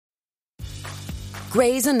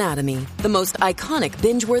Grey's Anatomy, the most iconic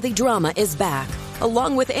binge-worthy drama, is back,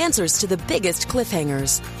 along with answers to the biggest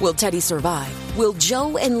cliffhangers. Will Teddy survive? Will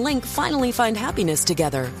Joe and Link finally find happiness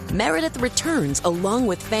together? Meredith returns along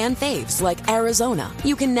with fan faves like Arizona.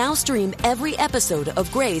 You can now stream every episode of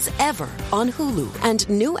Grey's ever on Hulu, and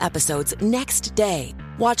new episodes next day.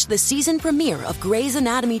 Watch the season premiere of Grey's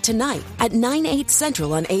Anatomy tonight at 9/8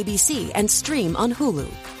 Central on ABC and stream on Hulu.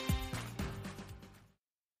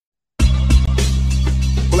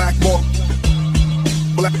 Blackmore,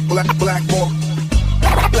 Blackmore, Blackmore,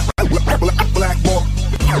 Blackmore,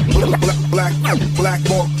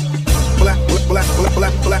 Blackmore.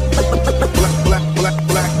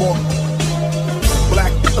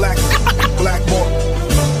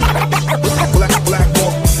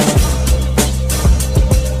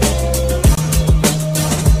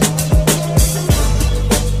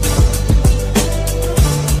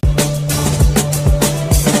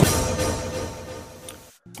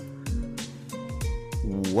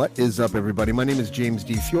 What is up, everybody? My name is James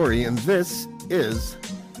D. Fiore, and this is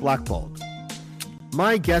Blackballed.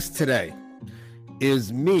 My guest today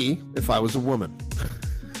is me if I was a woman.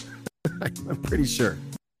 I'm pretty sure.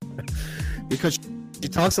 Because she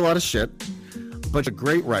talks a lot of shit, but she's a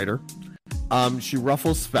great writer. She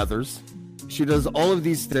ruffles feathers. She does all of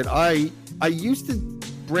these that I used to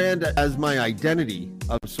brand as my identity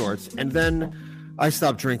of sorts, and then I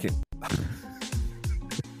stopped drinking.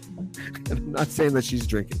 I'm not saying that she's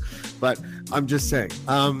drinking, but I'm just saying.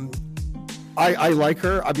 I like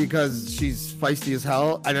her because she's feisty as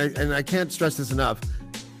hell, and I can't stress this enough.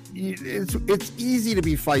 It's easy to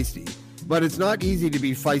be feisty, but it's not easy to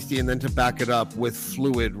be feisty and then to back it up with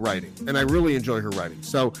fluid writing. And I really enjoy her writing.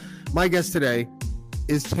 So my guest today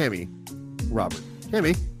is Tammy Robert.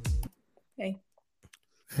 Tammy. Hey.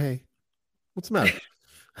 Hey. What's the matter?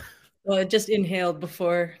 Well, I just inhaled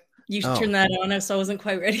before you turned that on, so I wasn't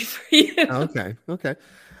quite ready for you. Okay.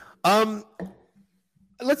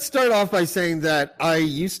 Let's start off by saying that I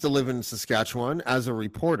used to live in Saskatchewan as a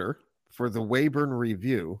reporter for the Weyburn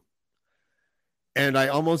Review, and I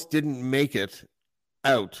almost didn't make it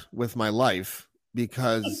out with my life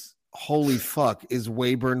because holy fuck, is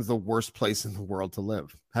Weyburn the worst place in the world to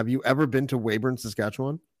live? Have you ever been to Weyburn,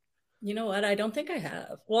 Saskatchewan? You know what? I don't think I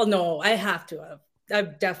have. Well, no, I have to have.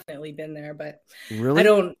 I've definitely been there, but really? I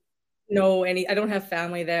don't know I don't have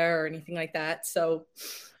family there or anything like that. So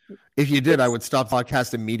if you did, I would stop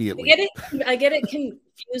podcast immediately. I get it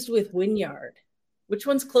confused with Wynyard. Which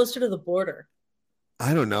one's closer to the border?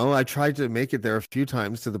 I don't know. I tried to make it there a few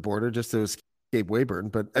times to the border just to escape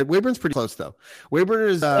Weyburn, but Weyburn's pretty close though. Weyburn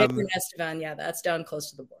is Weyburn, Estevan, yeah, that's down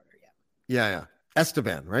close to the border. Yeah.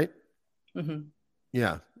 Estevan, right? Mm-hmm.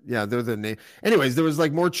 Yeah, they're the name. Anyways, there was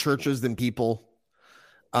like more churches than people.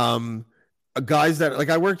 Guys that like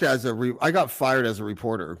I worked as I got fired as a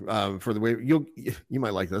reporter for the way you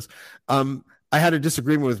might like this. I had a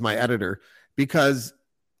disagreement with my editor because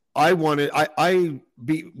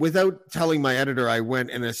without telling my editor, I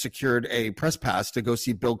went and I secured a press pass to go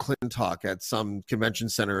see Bill Clinton talk at some convention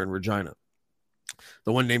center in Regina,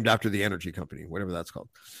 the one named after the energy company, whatever that's called.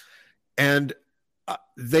 And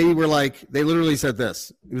they literally said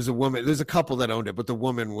this. It was a woman. There's a couple that owned it, but the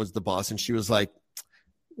woman was the boss, and she was like,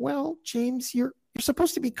 well, James, you're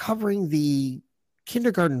supposed to be covering the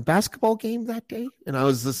kindergarten basketball game that day. And I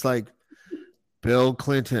was just like, Bill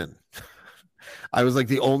Clinton. I was like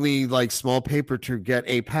the only like small paper to get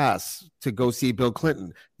a pass to go see Bill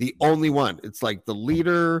Clinton. The only one. It's like the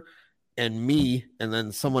leader and me and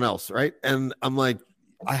then someone else, right? And I'm like,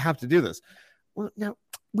 I have to do this. Well, now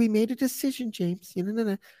we made a decision, James.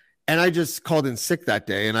 And I just called in sick that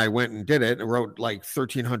day, and I went and did it and wrote like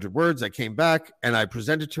 1,300 words. I came back and I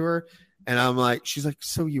presented to her, and I'm like, she's like,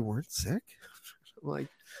 so you weren't sick? I'm like,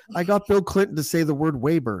 I got Bill Clinton to say the word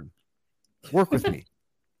Weyburn. Work with me,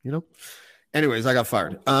 Anyways, I got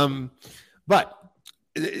fired. But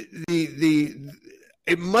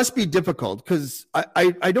it must be difficult because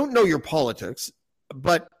I don't know your politics,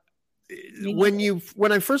 but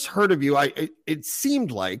when I first heard of you, it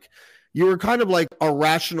seemed like you were kind of like a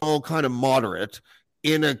rational kind of moderate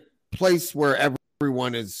in a place where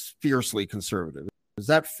everyone is fiercely conservative. Is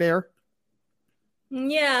that fair?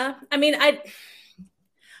 Yeah. I mean, I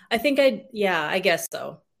guess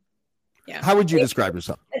so. Yeah. How would you describe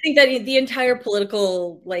yourself? I think that the entire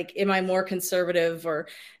political, like, am I more conservative, or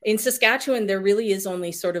in Saskatchewan, there really is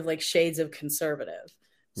only sort of like shades of conservative.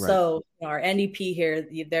 Right. So our NDP here,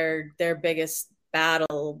 their biggest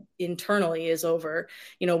battle internally is over,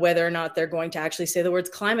 whether or not they're going to actually say the words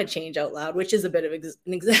climate change out loud, which is a bit of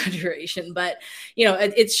an exaggeration, but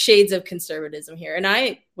it's shades of conservatism here. And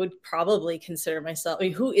I would probably consider myself,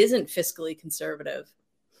 who isn't fiscally conservative?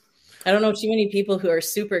 I don't know too many people who are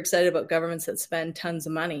super excited about governments that spend tons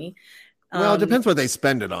of money. Well, it depends what they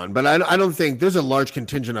spend it on, but I don't think there's a large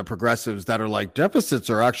contingent of progressives that are like, deficits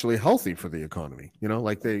are actually healthy for the economy,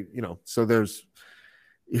 so there's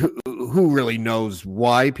who really knows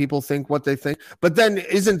why people think what they think. But then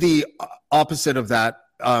isn't the opposite of that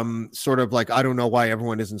sort of like, I don't know why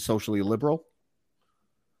everyone isn't socially liberal?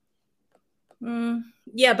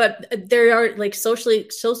 Yeah, but there are like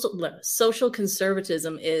social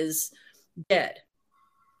conservatism is dead.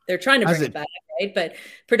 They're trying to bring it back, right? But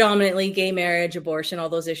predominantly gay marriage, abortion, all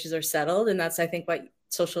those issues are settled. And that's, I think, what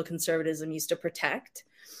social conservatism used to protect.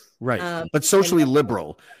 Right. But socially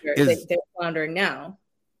liberal is... They're floundering now.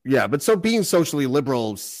 Yeah, but so being socially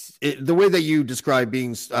liberal, the way that you describe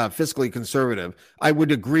being fiscally conservative, I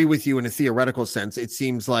would agree with you in a theoretical sense. It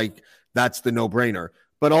seems like that's the no-brainer.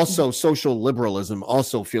 But also social liberalism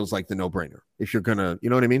also feels like the no-brainer if you're going to, you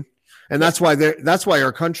know what I mean? And that's why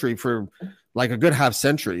our country for like a good half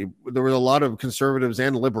century, there were a lot of conservatives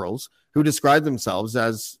and liberals who described themselves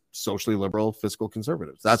as socially liberal fiscal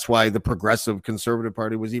conservatives. That's why the Progressive Conservative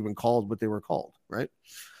Party was even called what they were called, right?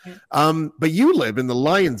 But you live in the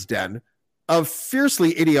lion's den of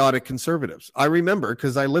fiercely idiotic conservatives. I remember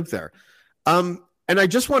because I lived there. And I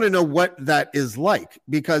just want to know what that is like,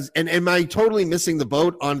 because, and am I totally missing the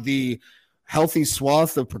boat on the healthy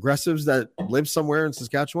swath of progressives that live somewhere in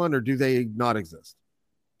Saskatchewan, or do they not exist?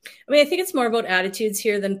 I mean, I think it's more about attitudes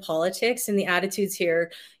here than politics. And the attitudes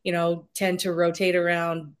here, tend to rotate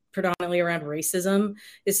predominantly around racism.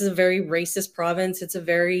 This is a very racist province. It's a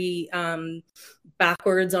very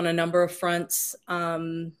backwards on a number of fronts.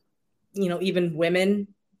 Even women,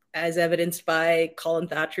 as evidenced by Colin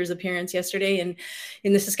Thatcher's appearance yesterday in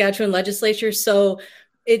the Saskatchewan legislature. So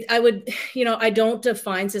I don't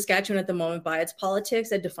define Saskatchewan at the moment by its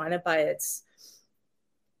politics. I define it by its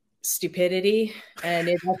stupidity, and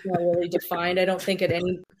it's not really defined. I don't think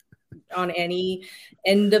on any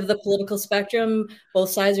end of the political spectrum, both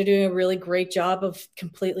sides are doing a really great job of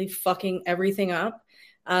completely fucking everything up.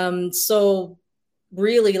 So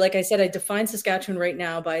really, like I said, I define Saskatchewan right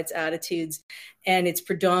now by its attitudes and its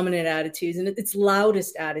predominant attitudes and its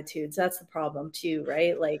loudest attitudes. That's the problem too,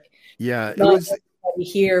 right? Like, yeah, everybody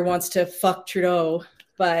here wants to fuck Trudeau,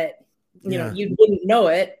 but you didn't know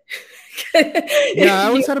it. Yeah, I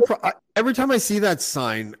always had every time I see that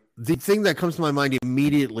sign, the thing that comes to my mind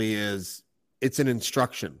immediately is it's an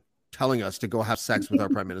instruction telling us to go have sex with our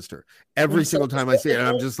prime minister. Every single time I see it, and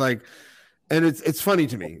I'm just like, and it's funny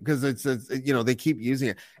to me because it's they keep using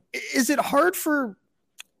it. Is it hard for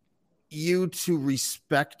you to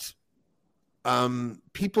respect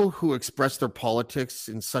people who express their politics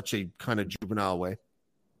in such a kind of juvenile way?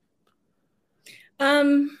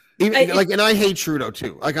 And I hate Trudeau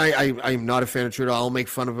too. Like I'm not a fan of Trudeau. I'll make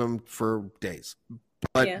fun of him for days.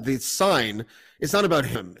 But the sign, it's not about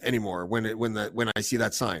him anymore. When I see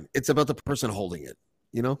that sign, it's about the person holding it.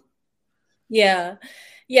 Yeah.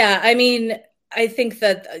 I mean, I think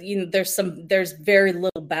that there's very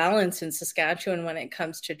little balance in Saskatchewan when it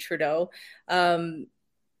comes to Trudeau.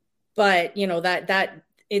 But that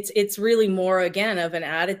it's really more again of an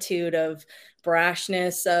attitude of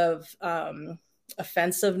brashness, of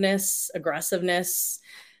offensiveness, aggressiveness,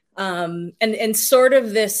 and sort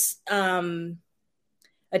of this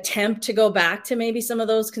attempt to go back to maybe some of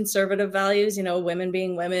those conservative values, women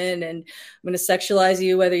being women, and I'm going to sexualize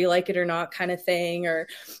you whether you like it or not kind of thing, or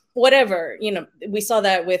whatever. We saw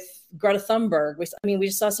that with Greta Thunberg. We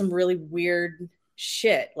just saw some really weird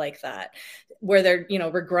shit like that, where they're,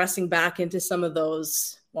 regressing back into some of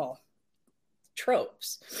those,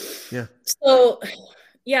 tropes. Yeah. So,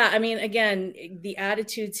 yeah, I mean, again, the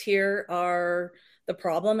attitudes here are the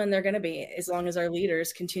problem, and they're going to be as long as our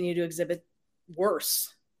leaders continue to exhibit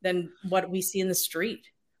worse than what we see in the street.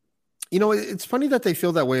 It's funny that they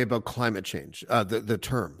feel that way about climate change, the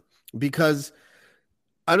term, because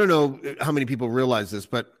I don't know how many people realize this,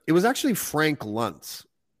 but it was actually Frank Luntz,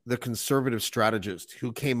 the conservative strategist,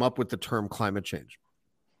 who came up with the term climate change.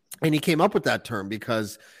 And he came up with that term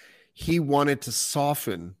because he wanted to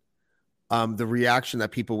soften the reaction that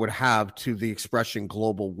people would have to the expression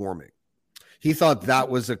global warming. He thought that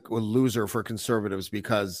was a loser for conservatives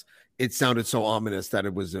because it sounded so ominous that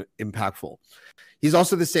it was impactful. He's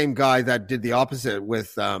also the same guy that did the opposite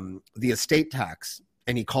with the estate tax,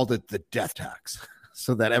 and he called it the death tax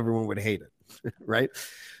so that everyone would hate it. right?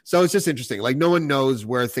 So it's just interesting. Like no one knows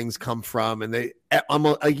where things come from, and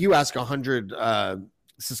you ask 100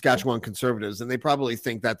 Saskatchewan conservatives, and they probably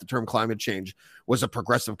think that the term climate change was a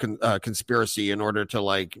progressive conspiracy in order to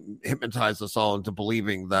like hypnotize us all into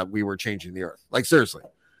believing that we were changing the earth. Like seriously.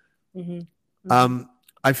 Mm-hmm. Mm-hmm.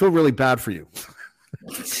 I feel really bad for you.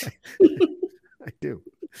 I do.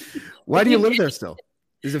 Why do you live there still?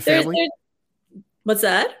 Is it family? What's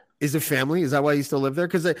that? Is it family? Is that why you still live there?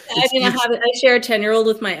 Because I share a 10-year-old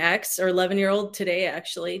with my ex, or 11-year-old today,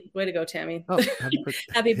 actually. Way to go, Tammy. Oh,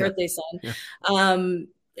 happy birthday, son.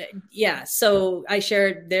 Yeah. So I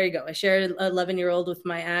shared, there you go. I shared an 11-year-old with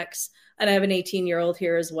my ex, and I have an 18-year-old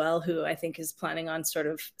here as well, who I think is planning on sort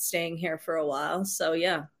of staying here for a while. So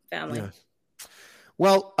yeah, family. Yeah.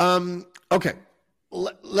 Well, okay.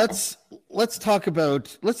 Let's talk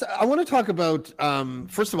about, I want to talk about,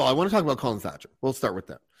 first of all, I want to talk about Colin Thatcher. We'll start with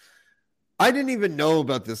that. I didn't even know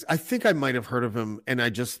about this. I think I might have heard of him and I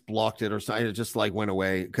just blocked it, or something. It just like went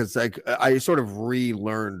away because like I sort of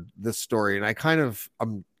relearned this story, and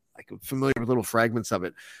I'm like familiar with little fragments of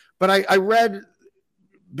it, but I read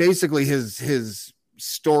basically his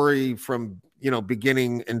story from,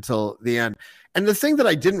 beginning until the end. And the thing that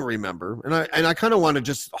I didn't remember, and I kind of want to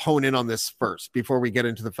just hone in on this first before we get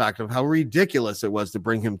into the fact of how ridiculous it was to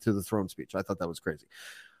bring him to the throne speech. I thought that was crazy.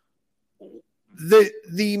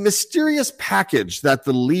 The mysterious package that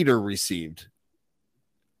the leader received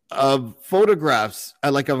of photographs,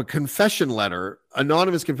 like of a confession letter,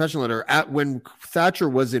 anonymous confession letter when Thatcher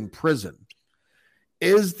was in prison,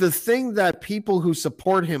 is the thing that people who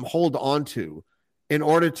support him hold on to in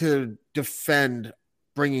order to defend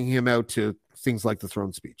bringing him out to things like the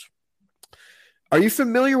throne speech. Are you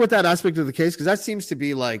familiar with that aspect of the case? Because that seems to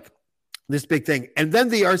be like this big thing. And then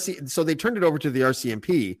so they turned it over to the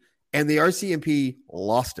RCMP, and the RCMP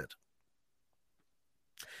lost it.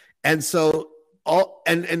 And so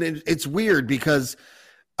it's weird because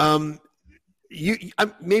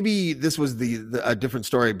maybe this was a different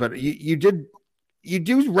story, but you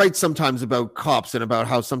do write sometimes about cops and about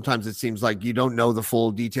how sometimes it seems like you don't know the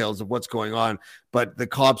full details of what's going on, but the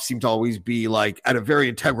cops seem to always be like at a very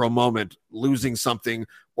integral moment losing something,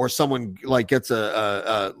 or someone like gets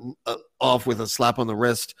off with a slap on the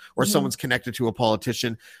wrist, or someone's connected to a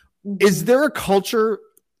politician. Is there a culture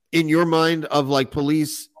in your mind of like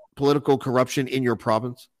political corruption in your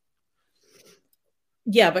province?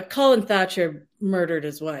 Yeah, but Colin Thatcher murdered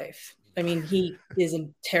his wife. I mean, he is a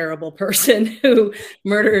terrible person who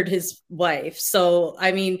murdered his wife. So,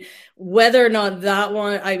 I mean, whether or not that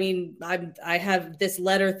one, I mean, I have this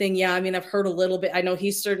letter thing. Yeah, I mean, I've heard a little bit. I know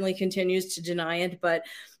he certainly continues to deny it, but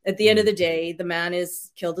at the end of the day, the man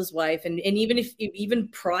has killed his wife. And even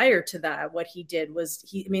prior to that, what he did was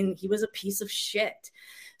he was a piece of shit.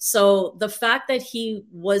 So the fact that he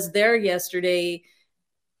was there yesterday,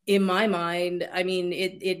 in my mind, I mean,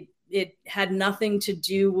 it had nothing to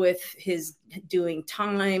do with his doing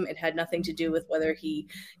time. It had nothing to do with whether he,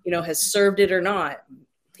 has served it or not.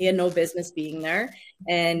 He had no business being there.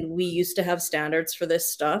 And we used to have standards for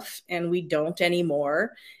this stuff, and we don't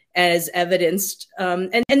anymore, as evidenced.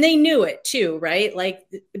 And they knew it too, right? Like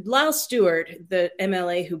Lyle Stewart, the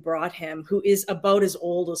MLA who brought him, who is about as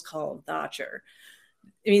old as Colin Thatcher.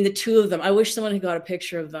 I mean, the two of them, I wish someone had got a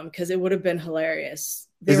picture of them because it would have been hilarious.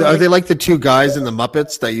 Are they like the two guys in the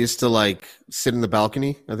Muppets that used to like sit in the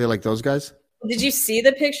balcony? Are they like those guys? Did you see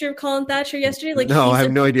the picture of Colin Thatcher yesterday? Like, no, I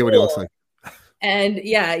have no idea what he looks like. And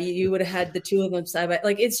yeah, you would have had the two of them side by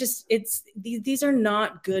like. These are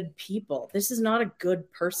not good people. This is not a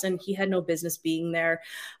good person. He had no business being there.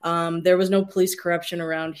 There was no police corruption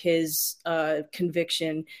around his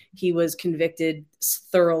conviction. He was convicted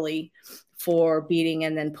thoroughly for beating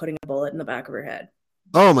and then putting a bullet in the back of her head.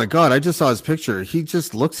 Oh my God, I just saw his picture. He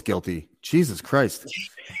just looks guilty. Jesus Christ.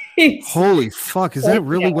 Holy fuck. Is that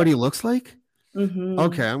really what he looks like? Mm-hmm.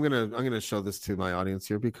 Okay, I'm gonna show this to my audience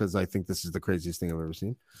here because I think this is the craziest thing I've ever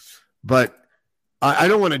seen. But I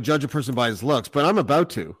don't want to judge a person by his looks, but I'm about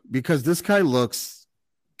to, because this guy looks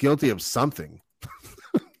guilty of something.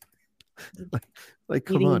 like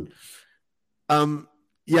come on.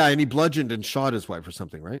 Yeah, and he bludgeoned and shot his wife or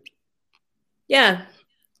something, right? Yeah.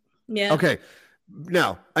 Okay.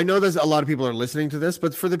 Now, I know there's a lot of people are listening to this,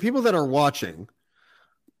 but for the people that are watching,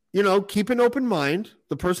 keep an open mind.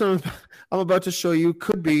 The person I'm about to show you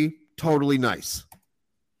could be totally nice.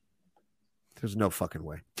 There's no fucking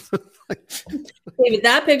way. David,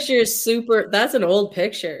 that picture is super. That's an old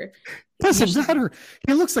picture. Doesn't matter.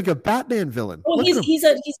 He looks like a Batman villain. Oh, he's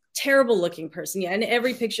a terrible looking person. Yeah, in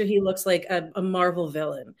every picture he looks like a Marvel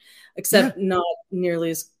villain, except not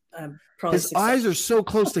nearly as probably. His eyes are so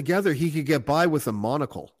close together he could get by with a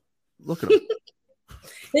monocle. Look at him.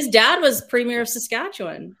 His dad was premier of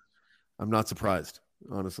Saskatchewan. I'm not surprised,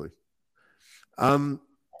 honestly.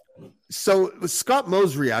 So Scott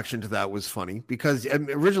Moe's reaction to that was funny because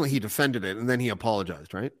originally he defended it and then he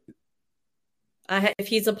apologized, right? If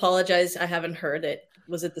he's apologized, I haven't heard it.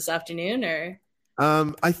 Was it this afternoon or?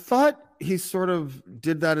 I thought he sort of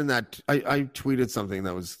did that in that. I tweeted something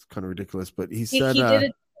that was kind of ridiculous, but he said he did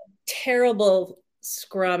a terrible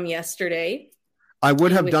scrum yesterday. I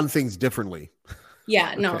would have done things differently.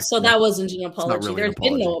 Yeah, no. Okay. So that wasn't an apology. Really There's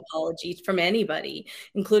been no apology from anybody,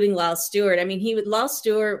 including Lyle Stewart. I mean, Lyle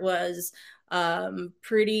Stewart was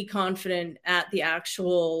pretty confident at the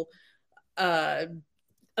actual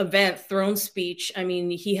event, throne speech. I mean,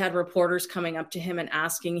 he had reporters coming up to him and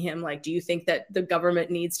asking him, like, do you think that the government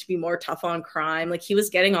needs to be more tough on crime? Like, he was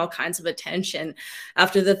getting all kinds of attention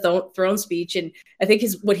after the throne speech. And I think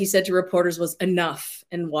what he said to reporters was enough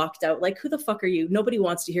and walked out. Like, who the fuck are you? Nobody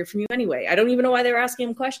wants to hear from you anyway. I don't even know why they were asking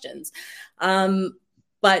him questions.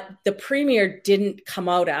 But the premier didn't come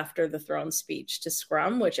out after the throne speech to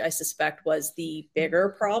scrum, which I suspect was the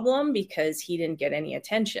bigger problem because he didn't get any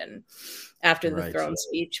attention after the throne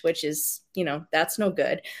speech, which is, that's no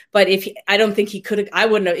good. But I don't think he could have, I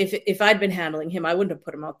wouldn't have, if I'd been handling him, I wouldn't have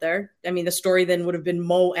put him out there. I mean, the story then would have been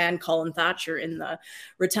Moe and Colin Thatcher in the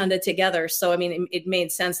rotunda together. So, I mean, it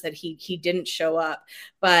made sense that he didn't show up.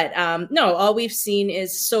 But no, all we've seen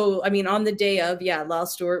is, on the day of, Lyle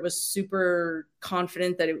Stewart was super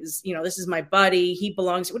confident that it was, this is my buddy. He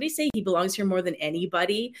belongs, what do you say? He belongs here more than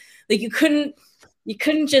anybody. Like, you couldn't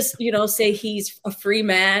just, say he's a free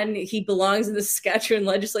man. He belongs in the Saskatchewan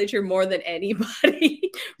legislature more than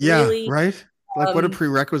anybody. Yeah, really. Right? Like, what a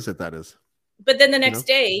prerequisite that is. But then the next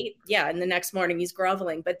day, and the next morning he's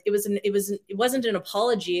groveling. But it wasn't an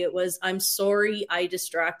apology. It was, I'm sorry I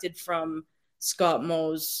distracted from Scott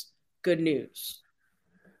Moe's good news.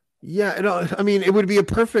 Yeah, I mean, it would be a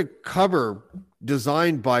perfect cover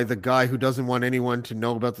designed by the guy who doesn't want anyone to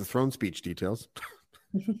know about the throne speech details.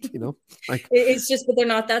 Like, it's just, but they're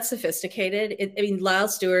not that sophisticated. Lyle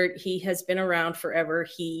Stewart, he has been around forever.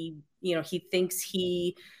 He thinks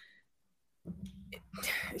he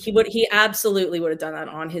absolutely would have done that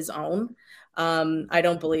on his own. I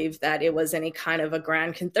don't believe that it was any kind of a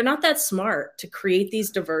they're not that smart to create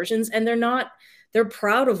these diversions, and they're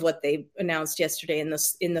proud of what they announced yesterday in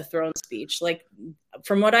the throne speech. Like,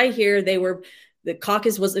 from what I hear, the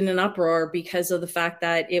caucus was in an uproar because of the fact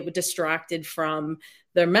that it distracted from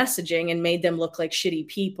their messaging and made them look like shitty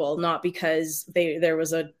people, not because there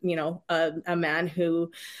was a man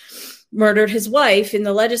who murdered his wife in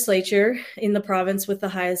the legislature in the province with the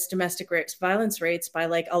highest domestic violence rates by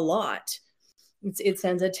like a lot. It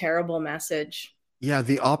sends a terrible message. Yeah,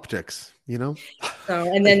 the optics, So,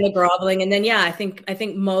 and then the groveling, and then I think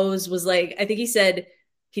Mose was like, I think he said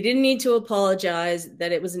he didn't need to apologize,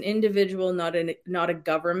 that it was an individual, not a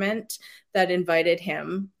government that invited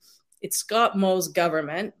him. It's Scott Moe's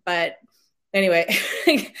government, but anyway,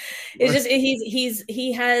 it's just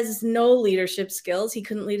he has no leadership skills. He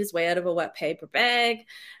couldn't lead his way out of a wet paper bag,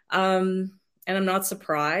 and I'm not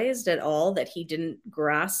surprised at all that he didn't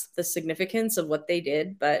grasp the significance of what they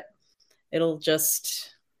did. But it'll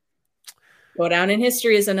just go down in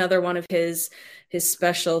history as another one of his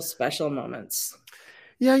special moments.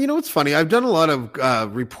 Yeah, it's funny. I've done a lot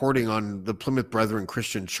of reporting on the Plymouth Brethren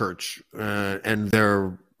Christian Church and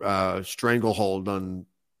their stranglehold on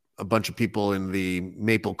a bunch of people in the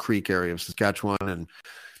Maple Creek area of Saskatchewan and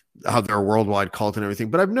how they're a worldwide cult and everything.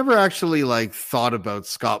 But I've never actually thought about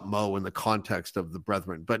Scott Moe in the context of the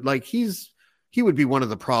Brethren. But he would be one of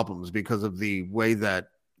the problems because of the way that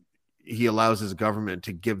he allows his government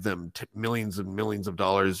to give them millions and millions of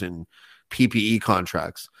dollars in PPE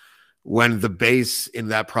contracts when the base in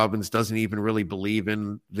that province doesn't even really believe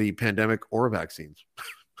in the pandemic or vaccines.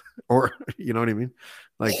 Or, you know what I mean?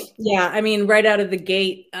 Right out of the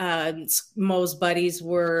gate, Moe's buddies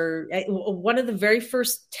were one of the very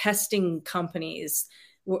first testing companies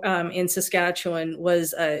in Saskatchewan. It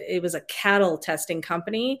was a cattle testing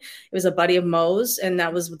company. It was a buddy of Moe's, and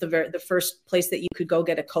that was the first place that you could go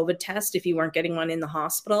get a COVID test if you weren't getting one in the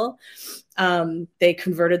hospital. They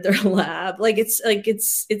converted their lab. It's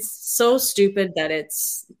so stupid that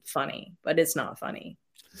it's funny, but it's not funny.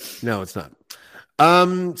 No, it's not.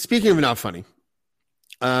 Speaking of not funny,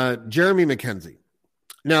 Jeremy MacKenzie.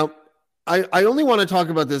 Now, I only want to talk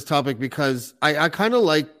about this topic because I kind of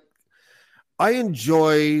I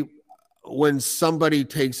enjoy when somebody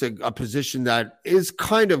takes a position that is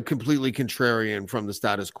kind of completely contrarian from the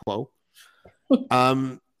status quo.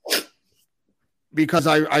 Because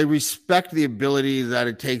I respect the ability that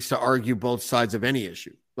it takes to argue both sides of any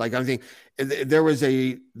issue. Like, I think there was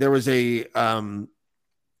a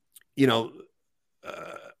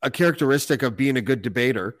a characteristic of being a good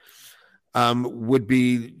debater would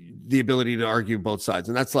be the ability to argue both sides.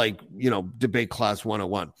 And that's like, debate class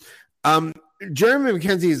 101. Jeremy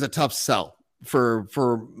MacKenzie is a tough sell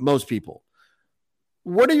for most people.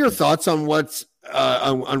 What are your thoughts on what's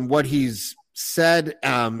on what he's said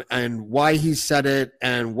and why he said it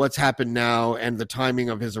and what's happened now and the timing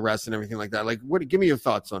of his arrest and everything like that? Like, give me your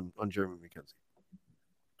thoughts on Jeremy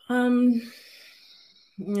MacKenzie.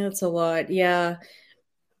 That's a lot. Yeah.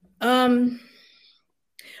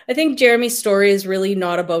 I think Jeremy's story is really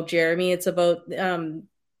not about Jeremy. It's about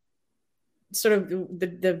sort of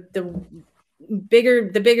the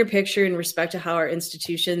bigger picture in respect to how our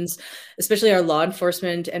institutions, especially our law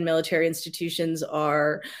enforcement and military institutions,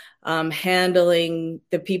 are handling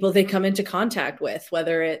the people they come into contact with,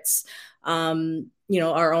 whether it's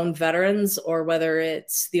our own veterans or whether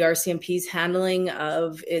it's the RCMP's handling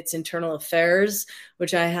of its internal affairs,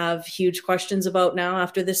 which I have huge questions about now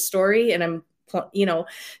after this story. And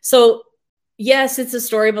so yes, it's a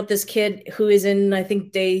story about this kid who is in, I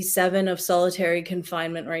think, day 7 of solitary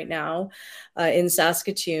confinement right now in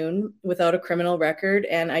Saskatoon without a criminal record.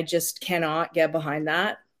 And I just cannot get behind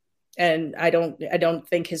that. And I don't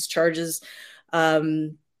think his charges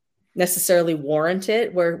necessarily warrant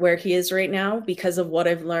it where he is right now because of what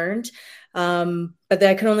I've learned. But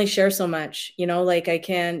I can only share so much, like I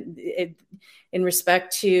can, in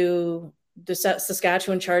respect to the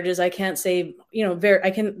Saskatchewan charges, I can't say,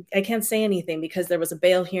 I can't say anything because there was a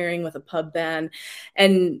bail hearing with a pub ban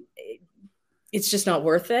and it's just not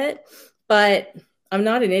worth it. But I'm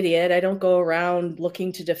not an idiot. I don't go around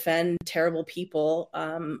looking to defend terrible people.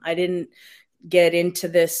 I didn't get into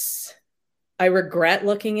this. I regret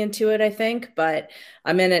looking into it, I think, but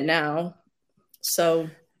I'm in it now. So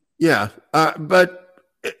yeah, but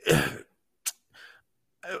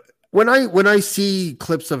when I see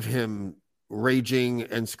clips of him raging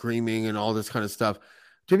and screaming and all this kind of stuff,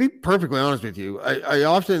 to be perfectly honest with you, I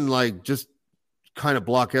often just kind of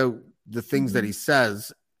block out the things that he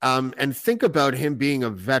says and think about him being a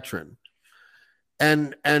veteran.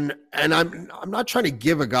 And I'm not trying to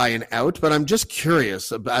give a guy an out, but I'm just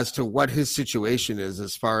curious as to what his situation is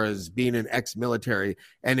as far as being an ex-military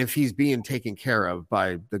and if he's being taken care of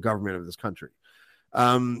by the government of this country.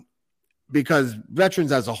 Because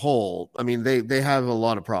veterans as a whole, I mean, they have a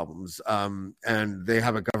lot of problems, and they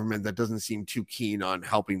have a government that doesn't seem too keen on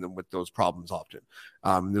helping them with those problems often.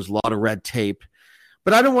 There's a lot of red tape.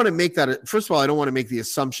 But I don't want to make that. First of all, I don't want to make the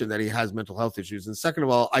assumption that he has mental health issues. And second of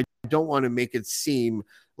all, I don't want to make it seem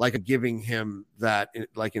like I'm giving him that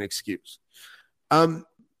like an excuse.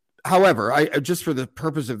 However, I just for the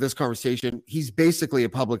purpose of this conversation, he's basically a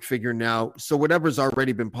public figure now. So whatever's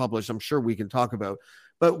already been published, I'm sure we can talk about.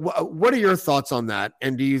 But what are your thoughts on that?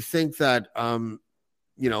 And do you think that,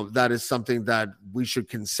 that is something that we should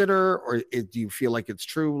consider, or do you feel like it's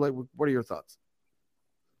true? Like, what are your thoughts?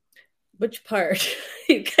 Which part?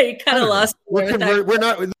 you kind of lost. We're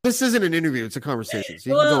not. This isn't an interview; it's a conversation.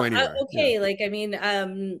 So you can go anywhere. Okay, okay.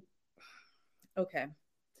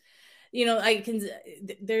 I can.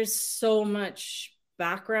 There's so much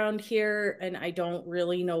background here, and I don't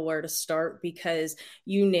really know where to start because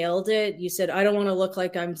you nailed it. You said I don't want to look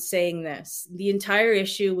like I'm saying this. The entire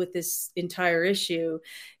issue with this entire issue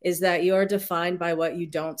is that you are defined by what you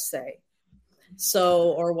don't say.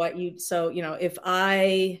 If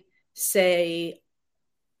I say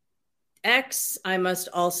X, I must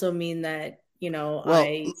also mean that,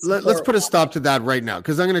 let's put a stop to that right now,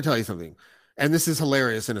 because I'm going to tell you something. And this is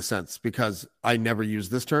hilarious in a sense, because I never use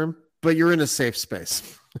this term, but you're in a safe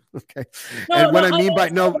space. Okay. But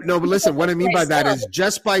listen, what I mean by that is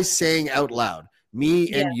just by saying out loud,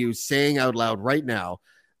 and you saying out loud right now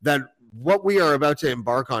that what we are about to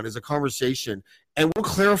embark on is a conversation, and we'll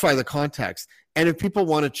clarify the context. And if people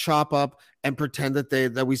want to chop up and pretend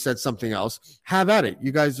that we said something else, have at it.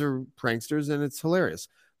 You guys are pranksters and it's hilarious.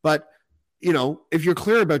 But, if you're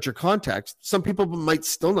clear about your context, some people might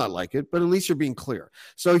still not like it, but at least you're being clear.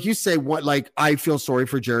 So if you say I feel sorry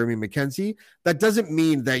for Jeremy MacKenzie, that doesn't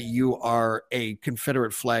mean that you are a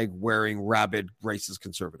Confederate flag wearing rabid racist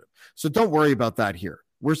conservative. So don't worry about that here.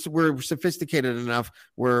 We're sophisticated enough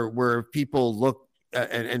where people look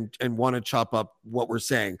and want to chop up what we're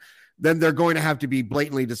saying. Then they're going to have to be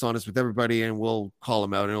blatantly dishonest with everybody, and we'll call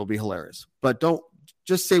them out, and it'll be hilarious. But don't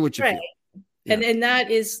just say what you feel. Yeah. And that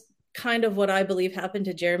is kind of what I believe happened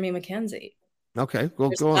to Jeremy MacKenzie. Okay,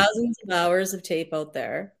 There's go on. Thousands of hours of tape out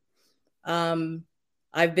there.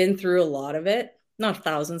 I've been through a lot of it, not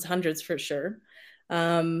thousands, hundreds for sure.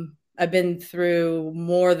 I've been through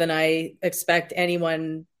more than I expect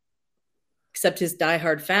anyone except his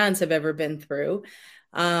diehard fans have ever been through.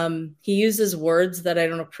 He uses words that I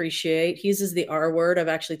don't appreciate. He uses the R word. I've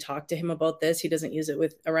actually talked to him about this. He doesn't use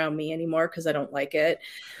it around me anymore because I don't like it.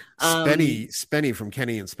 Spenny from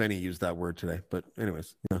Kenny and Spenny used that word today. But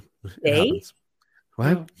anyways, it happens.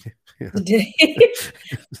 What? Oh. Yeah.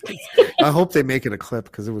 I hope they make it a clip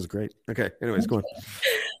because it was great. Okay. Anyways, go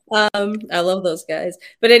on. I love those guys.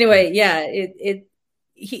 But anyway, yeah,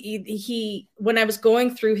 he when I was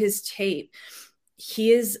going through his tape,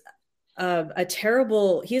 he is a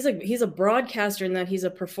terrible, he's a broadcaster in that he's a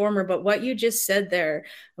performer. But what you just said there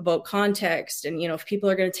about context, and if people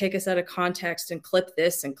are going to take us out of context and clip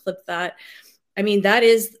this and clip that, I mean, that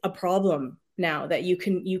is a problem now, that you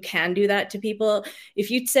can do that to people.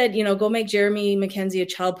 If you said, go make Jeremy MacKenzie a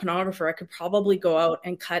child pornographer, I could probably go out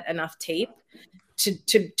and cut enough tape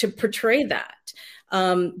to portray that,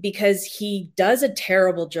 because he does a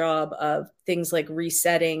terrible job of things like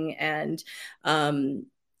resetting and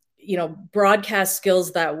broadcast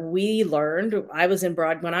skills that we learned. When I was in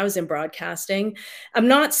broadcasting. I'm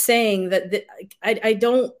not saying that I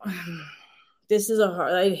don't. This is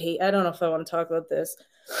I don't know if I want to talk about this.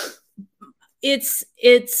 It's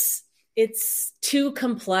too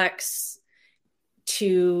complex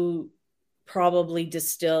to probably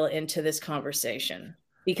distill into this conversation,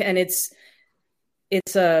 and there's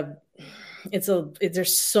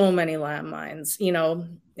so many landmines,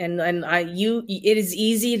 it is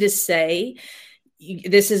easy to say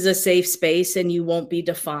this is a safe space and you won't be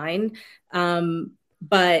defined.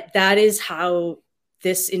 But that is how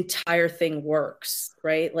this entire thing works,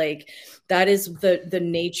 right? Like, that is the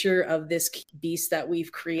nature of this beast that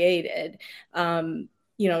we've created.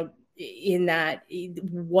 In that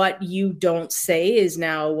what you don't say is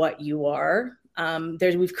now what you are.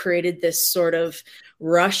 We've created this sort of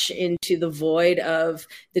rush into the void of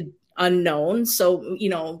the unknown. So,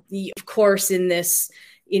 of course,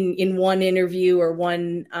 in one interview or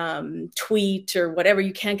one tweet or whatever,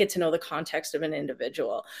 you can't get to know the context of an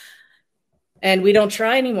individual. And we don't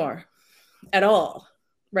try anymore at all,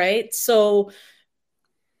 right? So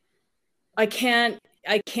I can't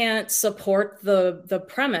support the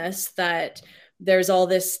premise that there's all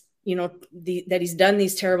this, that he's done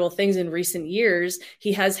these terrible things in recent years.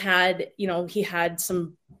 He has had, he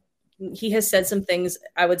has said some things,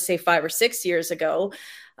 I would say 5 or 6 years ago,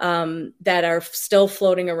 that are still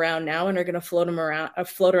floating around now and are going to float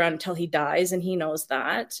around until he dies. And he knows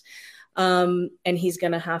that. And he's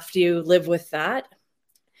going to have to live with that.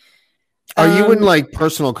 Are you in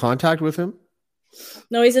personal contact with him?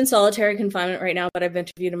 No, he's in solitary confinement right now, but I've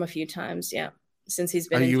interviewed him a few times. Yeah. Since he's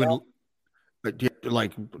been in jail. Do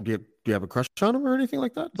you have a crush on him or anything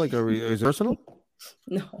like that? Is it personal?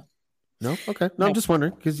 No. No. Okay. No, I'm just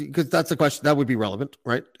wondering because that's a question that would be relevant,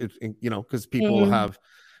 right? Because people have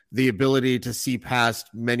the ability to see past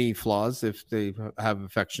many flaws if they have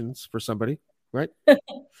affections for somebody, right?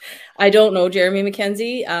 I don't know Jeremy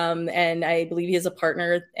MacKenzie, and I believe he has a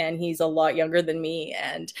partner, and he's a lot younger than me,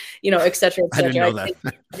 and et cetera, et cetera. I didn't know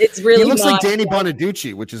that. It's really he looks like Danny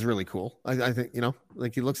Bonaducci, which is really cool. I think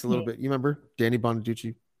he looks a little bit. You remember Danny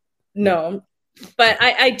Bonaducci? No. But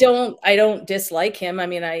I don't dislike him. I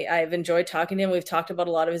mean, I've enjoyed talking to him. We've talked about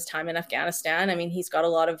a lot of his time in Afghanistan. I mean, he's got a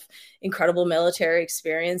lot of incredible military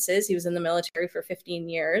experiences. He was in the military for 15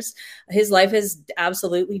 years. His life has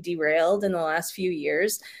absolutely derailed in the last few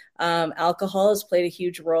years. Alcohol has played a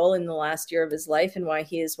huge role in the last year of his life and why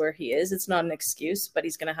he is where he is. It's not an excuse, but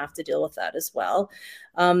he's going to have to deal with that as well.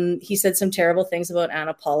 He said some terrible things about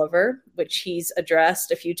Anna Poliver, which he's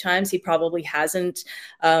addressed a few times. He probably hasn't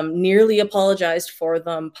nearly apologized for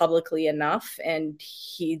them publicly enough, and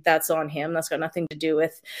that's on him. That's got nothing to do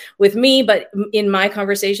with me. But in my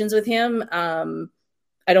conversations with him, I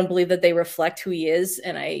don't believe that they reflect who he is,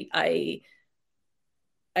 and I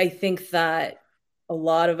think that a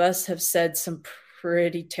lot of us have said some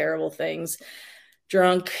pretty terrible things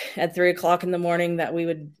drunk at 3 o'clock in the morning that we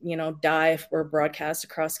would, die if we're broadcast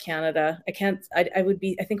across Canada. I think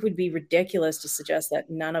it would be ridiculous to suggest that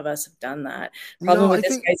none of us have done that. Problem with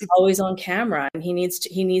this guy's always on camera, and he needs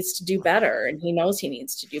to do better, and he knows he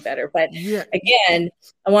needs to do better. But again,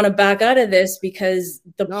 I want to back out of this because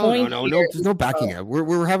point no, there's no backing out.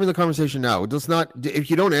 We're having the conversation now. It does not. If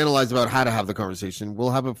you don't analyze about how to have the conversation,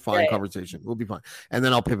 we'll have a fine conversation. We'll be fine, and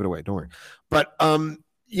then I'll pivot away. Don't worry. But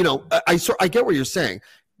I get what you're saying.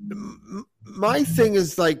 My thing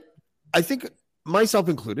is I think myself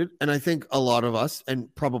included, and I think a lot of us,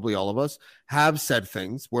 and probably all of us, have said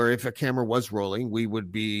things where if a camera was rolling, we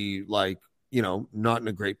would be not in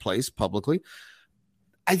a great place publicly.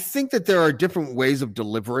 I think that there are different ways of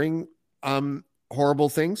delivering horrible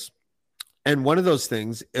things. And one of those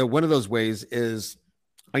things, one of those ways is,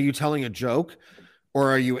 are you telling a joke or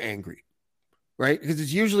are you angry? Right? Because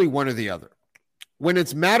it's usually one or the other. When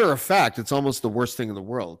it's matter of fact, it's almost the worst thing in the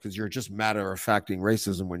world because you're just matter of facting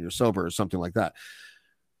racism when you're sober or something like that.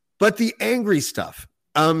 But the angry stuff,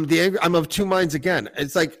 I'm of two minds again.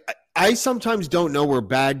 It's like, I sometimes don't know where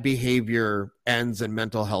bad behavior ends and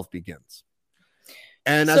mental health begins.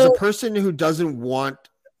 And as a person who doesn't want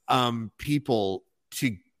people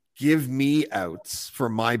to give me outs for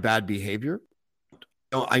my bad behavior,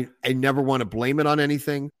 I never want to blame it on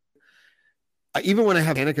anything. Even when I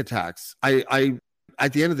have panic attacks, I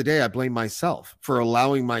at the end of the day, I blame myself for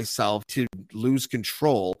allowing myself to lose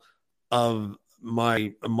control of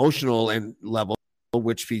my emotional and level,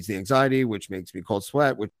 which feeds the anxiety, which makes me cold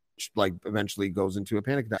sweat, which like eventually goes into a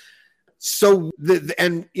panic attack. So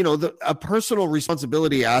a personal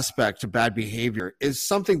responsibility aspect to bad behavior is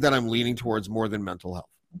something that I'm leaning towards more than mental health.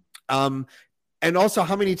 And also,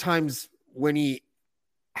 how many times when he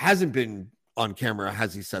hasn't been on camera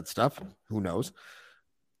has he said stuff? Who knows?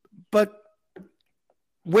 But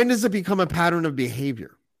when does it become a pattern of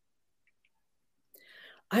behavior?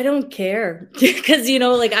 I don't care because,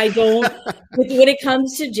 I don't, when it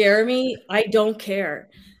comes to Jeremy, I don't care.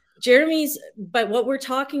 But what we're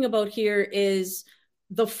talking about here is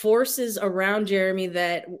the forces around Jeremy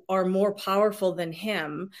that are more powerful than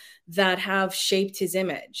him that have shaped his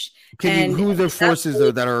image. Who the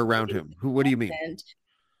forces that are around him? What do you mean?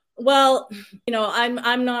 Well,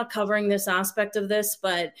 I'm not covering this aspect of this,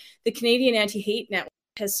 but the Canadian Anti-Hate Network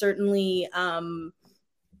has certainly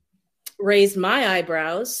raised my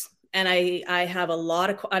eyebrows, and I have a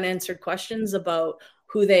lot of unanswered questions about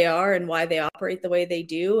who they are and why they operate the way they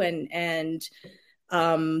do, and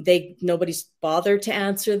nobody's bothered to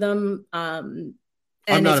answer them. And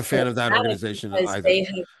I'm not a fan of that organization either. They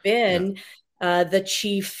have been the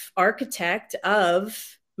chief architect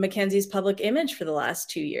of Mackenzie's public image for the last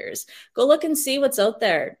 2 years. Go look and see what's out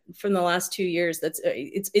there from the last 2 years.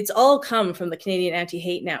 It's all come from the Canadian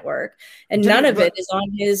Anti-Hate Network, and none of it is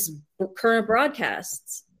on his current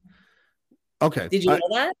broadcasts. Okay, did you know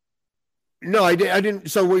that? No, I didn't.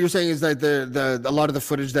 So what you're saying is that a lot of the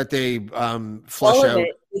footage that they flush all out of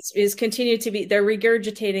it is continued to be, they're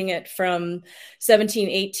regurgitating it from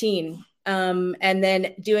 1718. And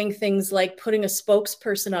then doing things like putting a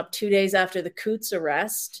spokesperson up 2 days after the Coutts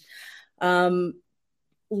arrest,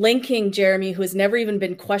 linking Jeremy, who has never even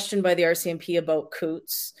been questioned by the RCMP about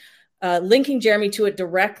Coutts, linking Jeremy to it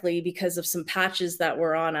directly because of some patches that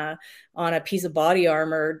were on a piece of body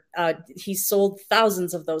armor. He sold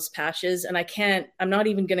thousands of those patches, and I'm not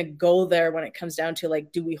even going to go there when it comes down to,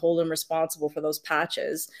 like, do we hold him responsible for those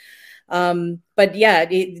patches? But yeah,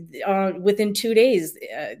 within 2 days,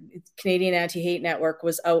 Canadian Anti-Hate Network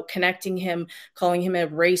was out connecting him, calling him a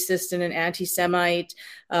racist and an anti-Semite.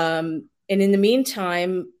 And in the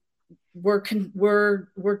meantime, we're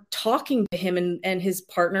talking to him and his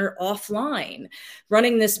partner offline,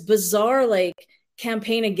 running this bizarre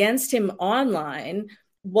campaign against him online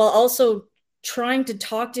while also trying to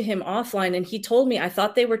talk to him offline. And he told me, I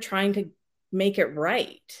thought they were trying to make it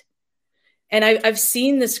right. And I've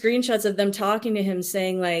seen the screenshots of them talking to him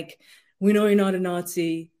saying, like, we know you're not a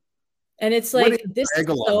Nazi. And it's like, this is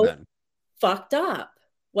so then? Fucked up.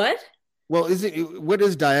 What? Well, what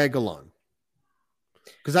is Diagolon?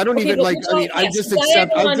 Because I don't even like, I mean, I just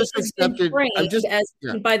accepted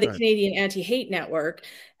by the Canadian Anti-Hate Network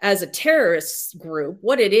as a terrorist group.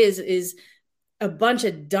 What it is a bunch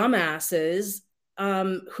of dumbasses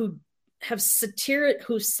who have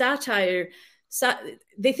satire.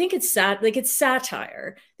 They think it's it's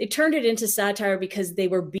satire. They turned it into satire because they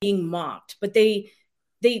were being mocked, but they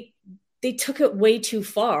took it way too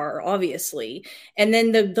far, obviously. And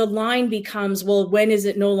then the line becomes, well, when is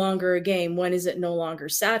it no longer a game? When is it no longer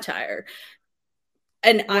satire?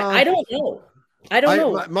 And I don't know. I don't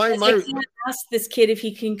know. I can't ask this kid if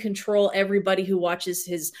he can control everybody who watches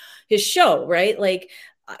his show, right? Like,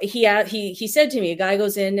 he said to me, a guy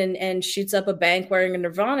goes in and shoots up a bank wearing a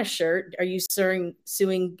Nirvana shirt. Are you suing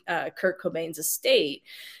Kurt Cobain's estate?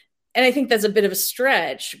 And I think that's a bit of a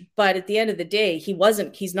stretch, but at the end of the day,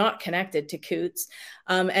 he's not connected to Coutts.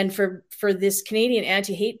 And for this Canadian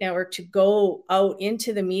Anti-Hate Network to go out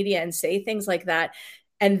into the media and say things like that.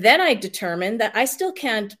 And then I determined that I still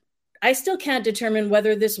can't determine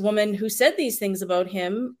whether this woman who said these things about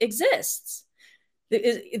him exists.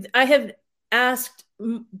 I have asked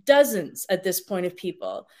dozens at this point of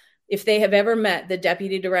people if they have ever met the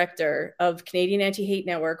deputy director of Canadian Anti-Hate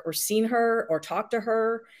Network or seen her or talked to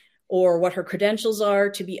her or what her credentials are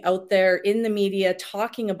to be out there in the media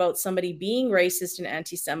talking about somebody being racist and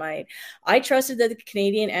anti-Semite. I trusted that the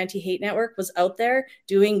Canadian Anti-Hate Network was out there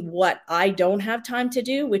doing what I don't have time to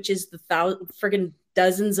do, which is the friggin'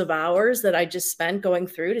 dozens of hours that I just spent going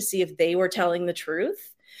through to see if they were telling the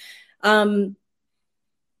truth. Yeah.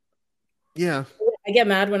 I get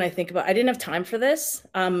mad when I think about, I didn't have time for this.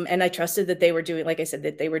 And I trusted that they were doing, like I said,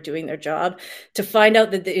 that they were doing their job to find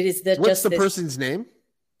out that it is that What's just the person's name?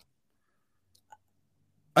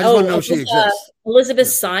 I just want to know if she exists. Elizabeth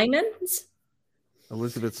Simons.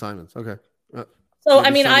 Elizabeth Simons. Okay. So, I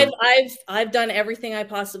mean, I've done everything I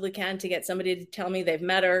possibly can to get somebody to tell me they've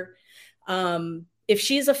met her. If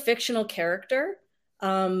she's a fictional character,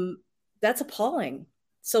 that's appalling.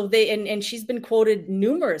 So and she's been quoted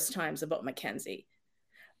numerous times about MacKenzie.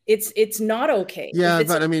 It's not okay. Yeah,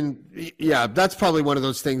 but I mean, yeah, that's probably one of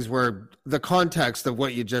those things where the context of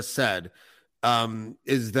what you just said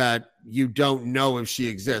is that you don't know if she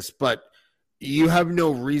exists, but you have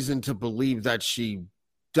no reason to believe that she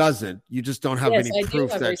doesn't. You just don't have any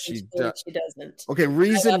proof that she doesn't. Okay,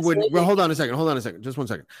 reason would, well, hold on a second, just 1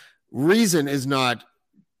 second. Reason is not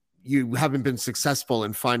you haven't been successful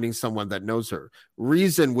in finding someone that knows her.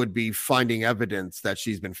 Reason would be finding evidence that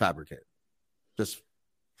she's been fabricated, just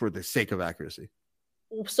for the sake of accuracy.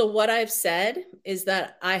 So what I've said is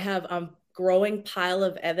that I have a growing pile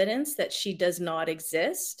of evidence that she does not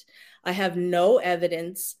exist. I have no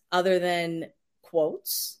evidence other than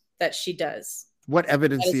quotes that she does. What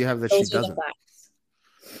evidence do you have that she doesn't?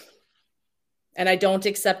 And I don't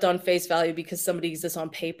accept on face value because somebody exists on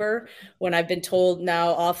paper, when I've been told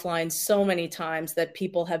now offline so many times that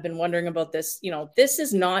people have been wondering about this. You know, this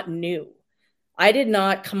is not new. I did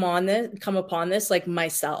not come upon this like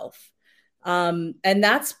myself. And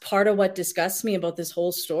that's part of what disgusts me about this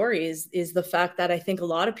whole story is the fact that I think a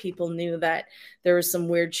lot of people knew that there was some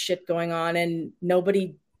weird shit going on and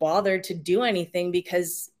nobody bothered to do anything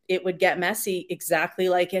because it would get messy exactly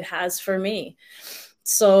like it has for me.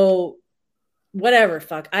 So whatever,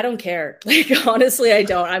 fuck, I don't care. Like, honestly, I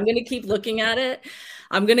don't. I'm going to keep looking at it.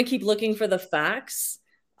 I'm going to keep looking for the facts.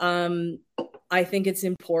 I think it's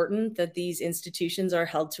important that these institutions are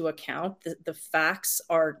held to account. The facts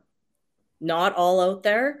are not all out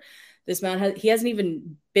there. This man he hasn't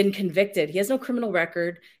even been convicted. He has no criminal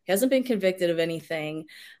record. He hasn't been convicted of anything.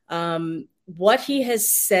 What he has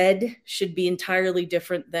said should be entirely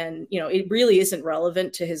different than, you know, it really isn't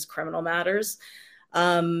relevant to his criminal matters.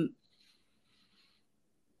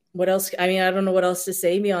 What else? I mean, I don't know what else to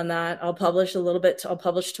say beyond that. I'll publish a little bit. I'll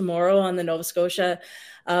publish tomorrow on the Nova Scotia,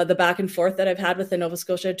 the back and forth that I've had with the Nova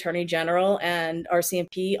Scotia Attorney General and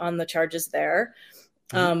RCMP on the charges there,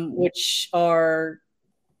 which are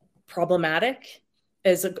problematic,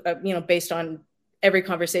 as based on every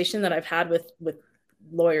conversation that I've had with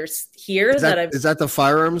lawyers here. Is that the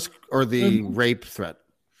firearms or the rape threat?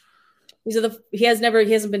 He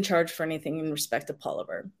hasn't been charged for anything in respect to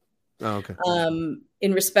Polliver. Oh, okay.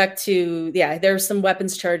 In respect to, there's some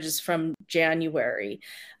weapons charges from January.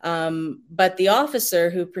 But the officer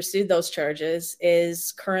who pursued those charges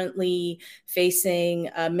is currently facing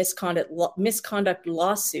a misconduct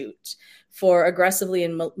lawsuit for aggressively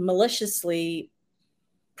and maliciously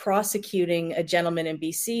prosecuting a gentleman in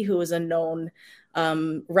BC who was a known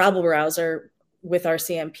rabble-rouser with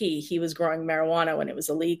RCMP. He was growing marijuana when it was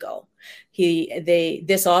illegal.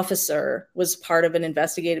 This officer was part of an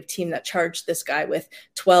investigative team that charged this guy with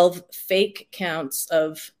 12 fake counts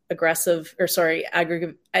of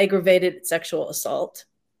aggravated sexual assault.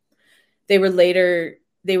 They were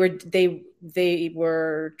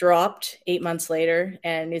dropped 8 months later,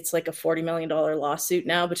 and it's like a $40 million lawsuit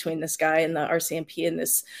now between this guy and the RCMP, and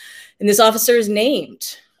this officer is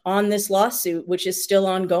named on this lawsuit, which is still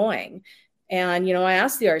ongoing. And, I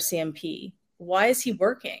asked the RCMP, why is he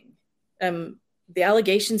working? The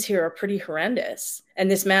allegations here are pretty horrendous.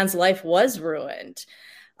 And this man's life was ruined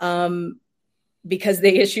because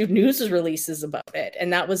they issued news releases about it.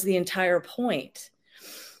 And that was the entire point.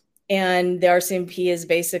 And the RCMP has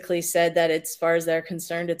basically said that as far as they're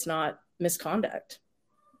concerned, it's not misconduct.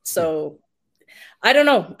 So I don't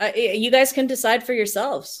know. You guys can decide for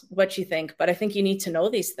yourselves what you think, but I think you need to know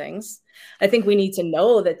these things. I think we need to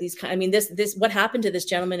know that this what happened to this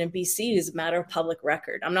gentleman in BC is a matter of public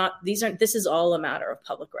record. This is all a matter of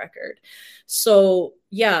public record. So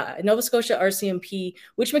Nova Scotia RCMP,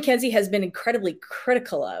 which MacKenzie has been incredibly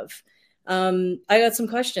critical of. I got some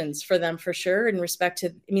questions for them for sure in respect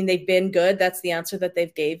to, they've been good. That's the answer that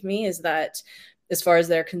they've gave me, is that as far as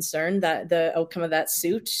they're concerned, that the outcome of that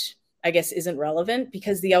suit, I guess, isn't relevant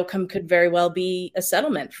because the outcome could very well be a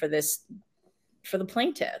settlement for this for the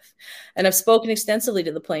plaintiff. And I've spoken extensively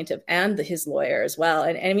to the plaintiff and his lawyer as well.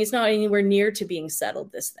 And he's not anywhere near to being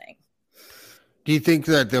settled, this thing. Do you think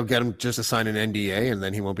that they'll get him just to sign an NDA and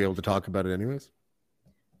then he won't be able to talk about it anyways?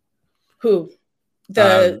 Who?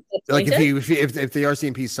 The like if the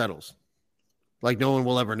RCMP settles, like no one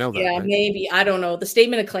will ever know that. Yeah, right? maybe. I don't know. The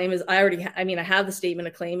statement of claim is I have the statement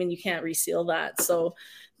of claim and you can't reseal that. So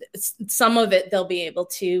some of it they'll be able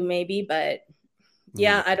to maybe, but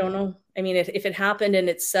yeah, I don't know. I mean, if it happened and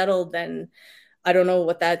it's settled, then I don't know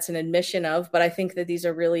what that's an admission of, but I think that these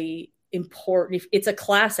are really important. It's a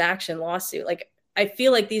class action lawsuit. Like, I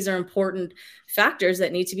feel like these are important factors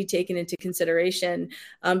that need to be taken into consideration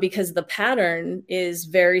because the pattern is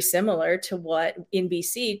very similar to what in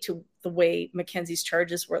BC, to the way MacKenzie's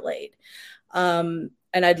charges were laid. And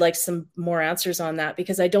I'd like some more answers on that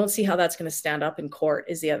because I don't see how that's going to stand up in court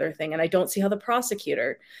is the other thing. And I don't see how the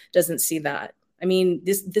prosecutor doesn't see that. I mean,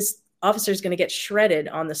 this officer is going to get shredded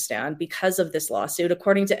on the stand because of this lawsuit,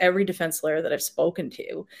 according to every defense lawyer that I've spoken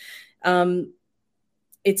to.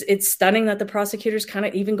 It's stunning that the prosecutor's kind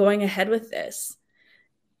of even going ahead with this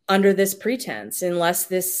under this pretense, unless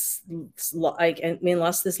this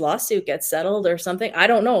lawsuit gets settled or something. I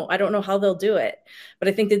don't know how they'll do it, but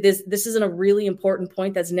I think that this isn't a really important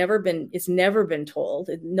point that's never been told.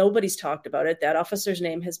 Nobody's talked about it. That officer's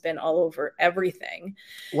name has been all over everything.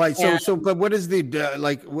 Right. But what is the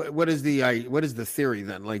what is the theory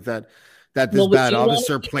then? Like that this bad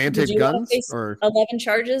officer planted guns or 11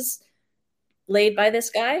 charges laid by this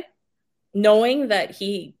guy, knowing that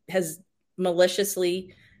he has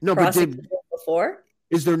maliciously prosecuted before?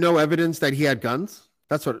 Is there no evidence that he had guns?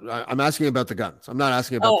 That's what I'm asking about, the guns. I'm not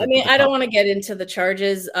asking about. I don't want to get into the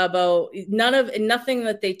charges about nothing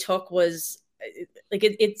that they took was like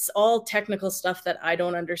it's all technical stuff that I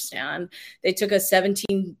don't understand. They took a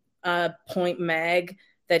 17 point mag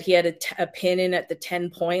that he had a pin in at the 10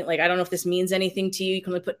 point. Like, I don't know if this means anything to you. You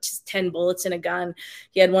can only put 10 bullets in a gun.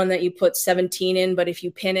 He had one that you put 17 in, but if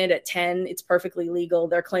you pin it at 10, it's perfectly legal.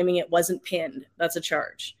 They're claiming it wasn't pinned. That's a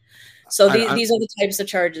charge. So these are the types of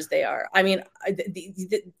charges they are. I mean,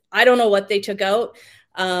 I don't know what they took out.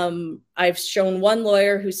 I've shown one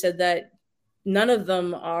lawyer who said that none of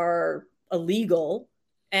them are illegal.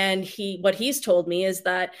 And what he's told me is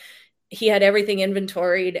that he had everything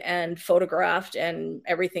inventoried and photographed and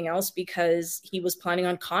everything else because he was planning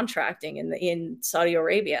on contracting in Saudi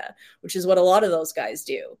Arabia, which is what a lot of those guys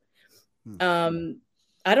do.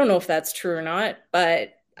 I don't know if that's true or not,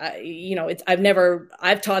 but that's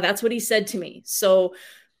what he said to me. So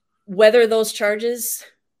whether those charges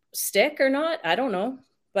stick or not, I don't know,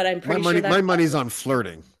 but I'm pretty sure my money's on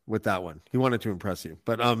flirting with that one. He wanted to impress you,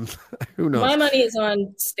 but who knows? My money is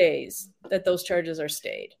on stays, that those charges are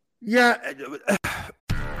stayed. Yeah.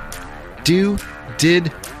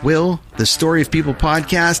 Will, the Story of People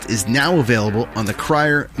podcast is now available on the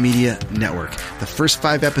Crier Media Network. The first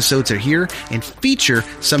 5 episodes are here and feature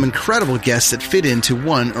some incredible guests that fit into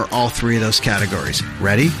one or all 3 of those categories.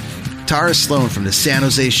 Ready? Tara Sloan from the San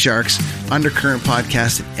Jose Sharks, Undercurrent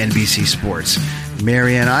podcast at NBC Sports.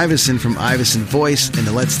 Marianne Iveson from Iveson Voice and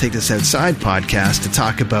the Let's Take This Outside podcast to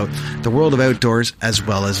talk about the world of outdoors as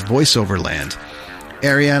well as voiceover land.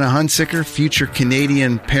 Ariana Hunsicker, future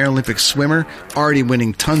Canadian Paralympic swimmer, already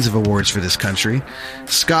winning tons of awards for this country.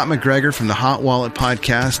 Scott McGregor from the Hot Wallet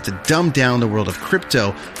podcast to dumb down the world of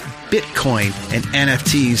crypto, Bitcoin, and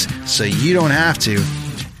NFTs so you don't have to.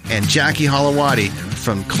 And Jackie Holowati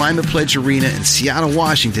from Climate Pledge Arena in Seattle,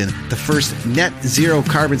 Washington, the first net zero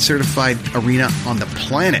carbon certified arena on the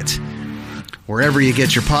planet. Wherever you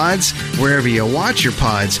get your pods, wherever you watch your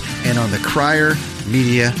pods, and on the Crier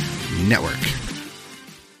Media Network.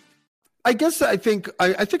 I think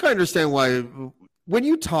I understand why when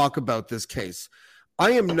you talk about this case,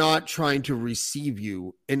 I am not trying to receive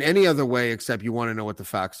you in any other way except you want to know what the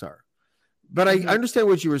facts are. But I understand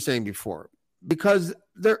what you were saying before, because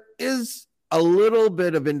there is a little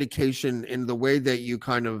bit of indication in the way that you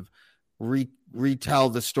kind of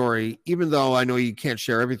retell the story, even though I know you can't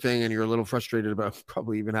share everything and you're a little frustrated about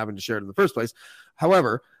probably even having to share it in the first place.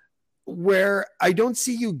 However, where I don't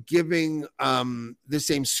see you giving the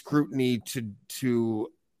same scrutiny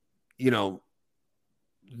to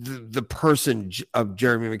the person of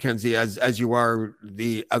Jeremy MacKenzie as you are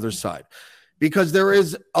the other side, because there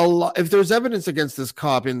is a lot. If there's evidence against this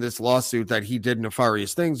cop in this lawsuit that he did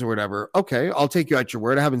nefarious things or whatever, okay, I'll take you at your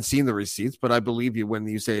word. I haven't seen the receipts, but I believe you when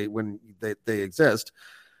you say they exist.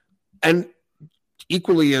 And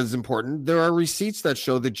equally as important, there are receipts that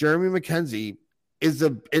show that Jeremy MacKenzie is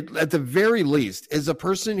at the very least is a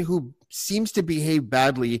person who seems to behave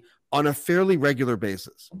badly on a fairly regular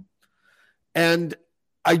basis. And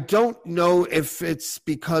I don't know if it's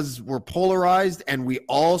because we're polarized and we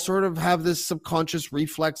all sort of have this subconscious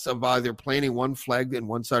reflex of either planting one flag in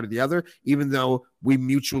one side or the other, even though we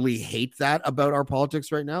mutually hate that about our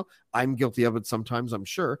politics right now. I'm guilty of it sometimes, I'm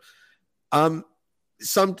sure.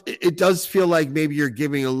 It does feel like maybe you're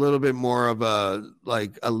giving a little bit more of a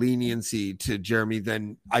leniency to Jeremy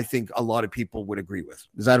than I think a lot of people would agree with.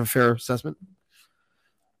 Is that a fair assessment?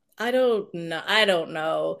 I don't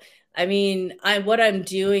know. I mean, what I'm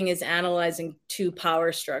doing is analyzing two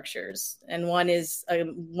power structures, and one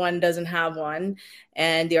doesn't have one,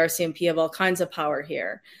 and the RCMP have all kinds of power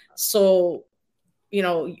here. So,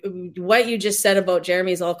 what you just said about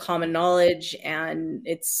Jeremy is all common knowledge, and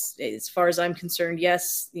it's, as far as I'm concerned,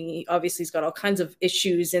 yes, obviously he's got all kinds of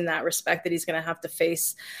issues in that respect that he's going to have to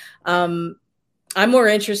face. I'm more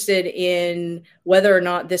interested in whether or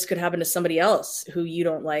not this could happen to somebody else who you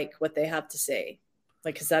don't like what they have to say.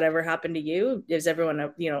 Like, has that ever happened to you? Has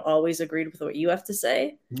everyone, always agreed with what you have to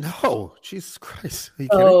say? No, Jesus Christ. Are you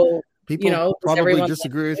kidding? People probably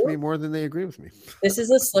disagree with me more than they agree with me. This is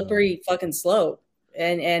a slippery fucking slope.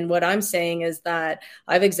 And what I'm saying is that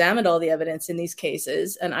I've examined all the evidence in these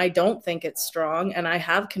cases, and I don't think it's strong. And I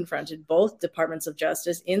have confronted both departments of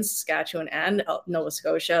justice in Saskatchewan and Nova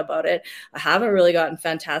Scotia about it. I haven't really gotten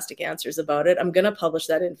fantastic answers about it. I'm going to publish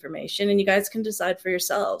that information, and you guys can decide for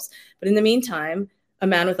yourselves. But in the meantime, a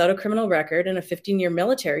man without a criminal record and a 15-year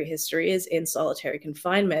military history is in solitary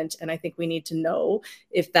confinement. And I think we need to know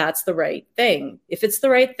if that's the right thing. If it's the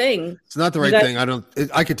right thing. It's not the right thing.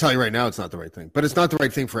 I could tell you right now it's not the right thing. But it's not the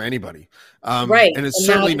right thing for anybody. Right. And it's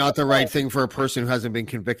certainly not the right thing for a person who hasn't been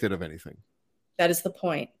convicted of anything. That is the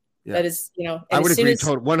point. Yeah. That is, I would agree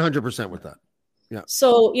 100% with that. Yeah.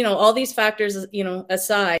 So, all these factors,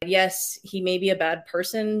 aside, yes, he may be a bad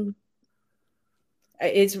person.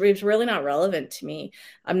 It's really not relevant to me.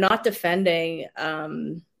 I'm not defending.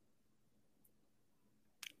 I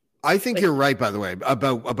think you're right, by the way,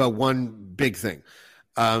 about one big thing.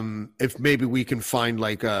 If maybe we can find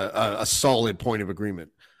like a solid point of agreement.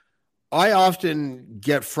 I often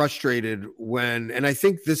get frustrated and I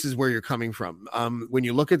think this is where you're coming from. When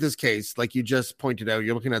you look at this case, like you just pointed out,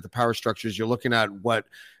 you're looking at the power structures, you're looking at what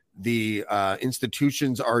the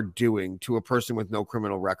institutions are doing to a person with no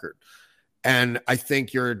criminal record. And I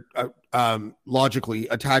think you're logically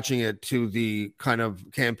attaching it to the kind of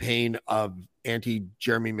campaign of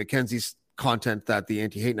anti-Jeremy MacKenzie's content that the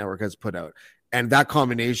Anti-Hate Network has put out. And that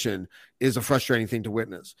combination is a frustrating thing to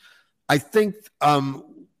witness. I think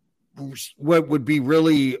what would be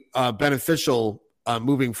really beneficial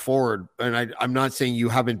moving forward, and I'm not saying you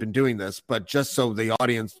haven't been doing this, but just so the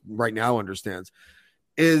audience right now understands,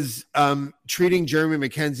 is treating Jeremy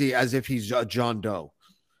MacKenzie as if he's a John Doe.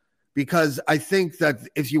 Because I think that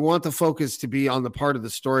if you want the focus to be on the part of the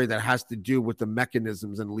story that has to do with the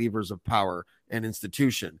mechanisms and levers of power and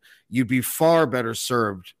institution, you'd be far better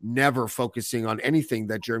served never focusing on anything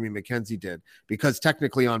that Jeremy MacKenzie did, because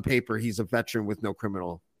technically on paper, he's a veteran with no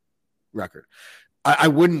criminal record. I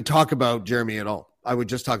wouldn't talk about Jeremy at all. I would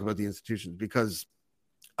just talk about the institutions, because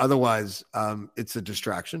otherwise it's a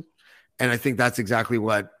distraction. And I think that's exactly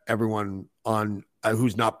what everyone on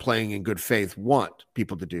who's not playing in good faith want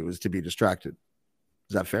people to do, is to be distracted.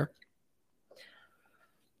 Is that fair?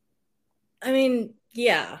 I mean,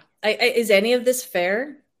 yeah. Is any of this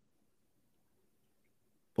fair?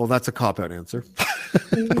 Well, that's a cop-out answer.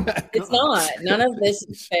 It's not. None of this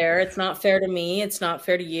is fair. It's not fair to me. It's not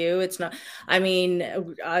fair to you. It's not. I mean,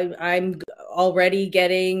 I'm already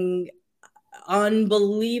getting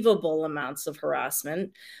unbelievable amounts of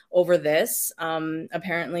harassment over this.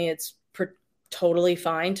 Apparently, it's totally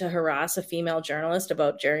fine to harass a female journalist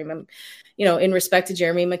about Jeremy, in respect to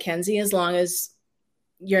Jeremy MacKenzie, as long as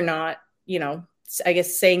you're not, I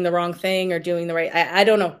guess, saying the wrong thing or doing the right. I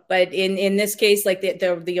don't know, but in this case, like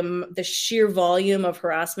the sheer volume of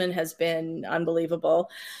harassment has been unbelievable,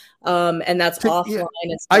 and that's offline as well.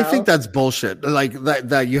 I think that's bullshit. Like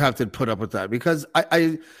that you have to put up with that, because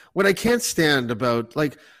what I can't stand about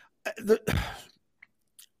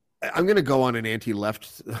I'm going to go on an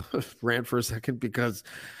anti-left rant for a second, because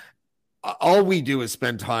all we do is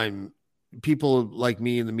spend time, people like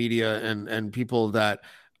me in the media and people that,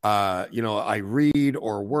 I read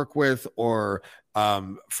or work with, or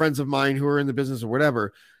friends of mine who are in the business or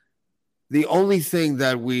whatever. The only thing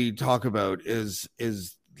that we talk about is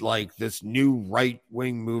like this new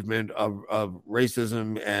right-wing movement of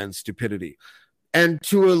racism and stupidity. And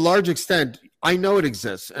to a large extent, I know it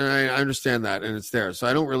exists, and I understand that, and it's there, so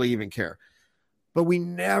I don't really even care. But we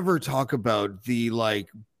never talk about the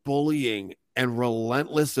bullying and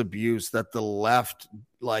relentless abuse that the left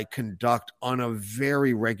conduct on a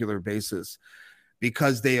very regular basis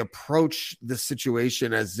because they approach the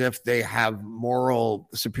situation as if they have moral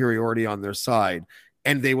superiority on their side.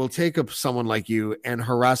 And they will take up someone like you and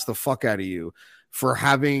harass the fuck out of you for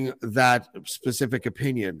having that specific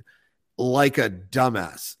opinion like a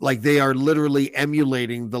dumbass. Like they are literally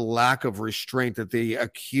emulating the lack of restraint that they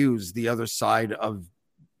accuse the other side of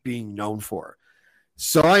being known for.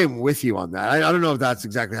 So I am with you on that. I don't know if that's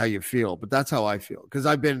exactly how you feel, but that's how I feel, because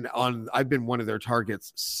I've been one of their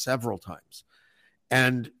targets several times.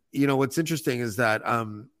 And you know what's interesting is that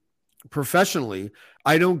professionally,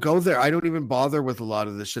 I don't go there. I don't even bother with a lot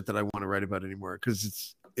of the shit that I want to write about anymore,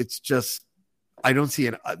 because it's just, I don't see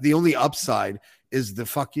it. The only upside is the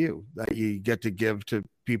fuck you that you get to give to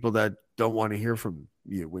people that don't want to hear from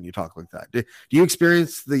you when you talk like that. Do you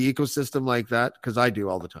experience the ecosystem like that? Because I do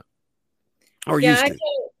all the time. Or used to.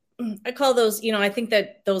 I call those, I think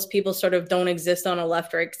that those people sort of don't exist on a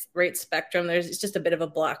left-right spectrum. It's just a bit of a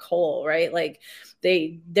black hole, right? Like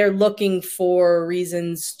they're looking for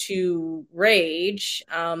reasons to rage.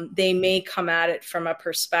 They may come at it from a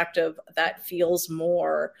perspective that feels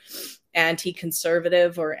more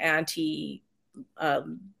anti-conservative or anti-social,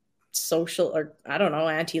 or I don't know,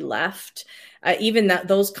 anti-left. Even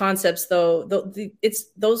those concepts, though,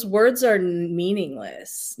 those words are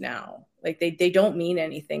meaningless now. Like they don't mean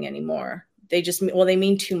anything anymore. They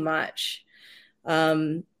mean too much.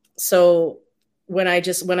 So when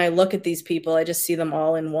I look at these people, I just see them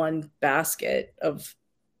all in one basket of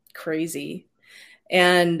crazy.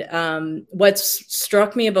 And what's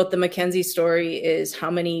struck me about the MacKenzie story is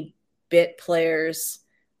how many bit players,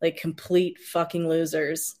 like complete fucking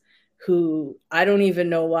losers, who I don't even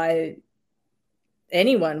know why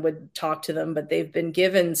anyone would talk to them, but they've been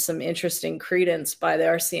given some interesting credence by the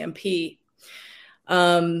RCMP.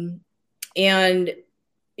 And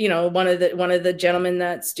one of the gentlemen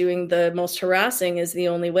that's doing the most harassing is the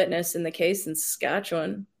only witness in the case in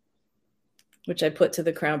Saskatchewan, which I put to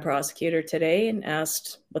the Crown prosecutor today and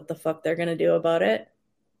asked what the fuck they're going to do about it.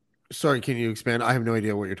 Sorry, can you expand? I have no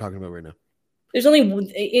idea what you're talking about right now. There's only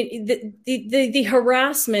the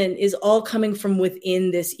harassment is all coming from within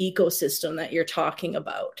this ecosystem that you're talking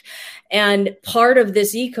about. And part of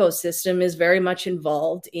this ecosystem is very much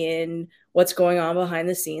involved in what's going on behind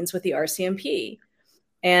the scenes with the RCMP.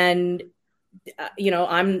 And,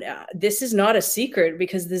 this is not a secret,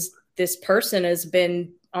 because this person has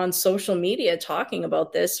been on social media talking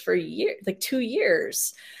about this for years, like 2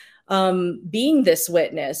 years, being this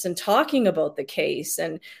witness and talking about the case.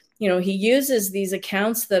 And, he uses these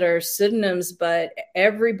accounts that are pseudonyms, but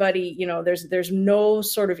everybody, there's no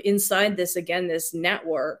sort of inside this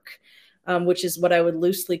network, which is what I would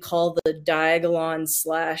loosely call the Diagolon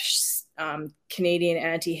 / Canadian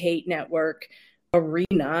anti-hate network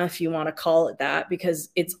arena, if you want to call it that, because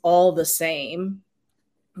it's all the same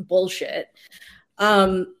bullshit.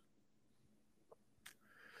 I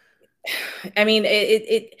mean,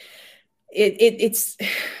 it's,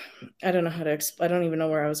 I don't know how to I don't even know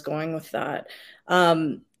where I was going with that.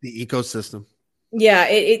 The ecosystem. Yeah.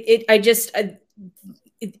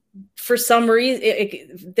 For some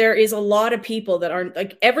reason, there is a lot of people that aren't,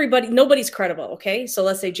 like, nobody's credible. Okay. So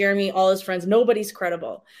let's say Jeremy, all his friends, nobody's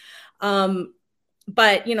credible.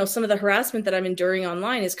 But some of the harassment that I'm enduring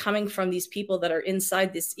online is coming from these people that are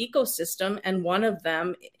inside this ecosystem. And one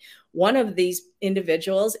of these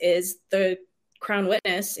individuals is the Crown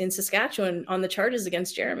witness in Saskatchewan on the charges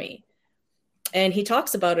against Jeremy. And he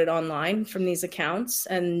talks about it online from these accounts,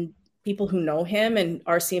 and people who know him and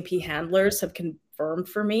RCMP handlers have confirmed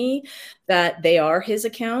for me that they are his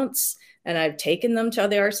accounts. And I've taken them to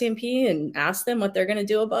the RCMP and asked them what they're going to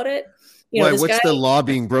do about it. What's the law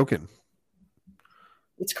being broken?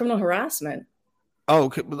 It's criminal harassment. Oh,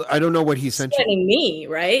 okay. I don't know what he sent you. Me,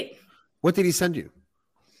 right? What did he send you?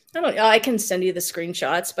 I don't know. I can send you the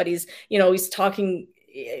screenshots, but he's talking.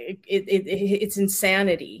 It's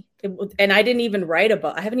insanity. And I haven't even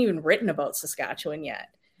written about Saskatchewan yet.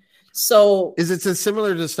 So is it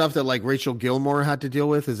similar to stuff that like Rachel Gilmore had to deal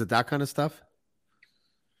with? Is it that kind of stuff?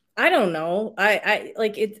 I don't know. I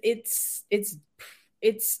like it's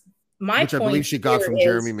my which I believe she got from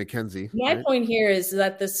Jeremy MacKenzie. My point here is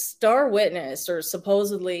that the star witness, or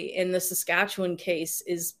supposedly in the Saskatchewan case,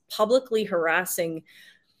 is publicly harassing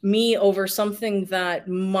me over something that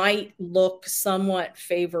might look somewhat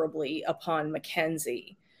favorably upon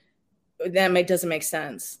MacKenzie. That doesn't make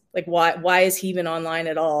sense. Like, why is he even online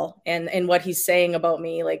at all? And what he's saying about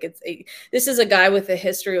me, like, this is a guy with a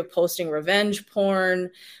history of posting revenge porn,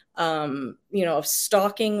 of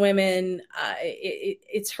stalking women.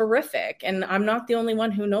 It's horrific. And I'm not the only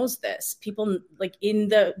one who knows this. People like in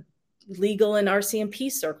the legal and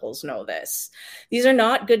RCMP circles know this. These are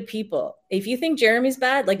not good people. If you think Jeremy's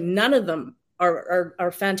bad, like none of them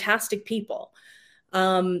are fantastic people.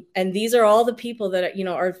 And these are all the people that, you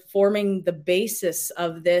know, are forming the basis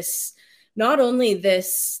of this, not only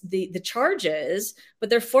the charges, but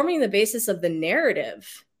they're forming the basis of the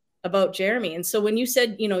narrative about Jeremy. And so when you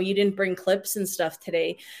said, you know, you didn't bring clips and stuff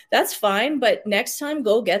today, that's fine. But next time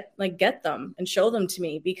go get them and show them to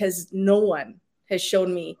me, because no one has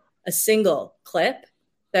shown me a single clip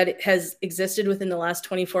that has existed within the last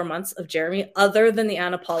 24 months of Jeremy, other than the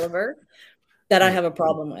Anna Poliver, that I have a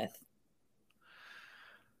problem with.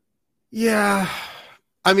 Yeah.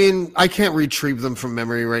 I mean, I can't retrieve them from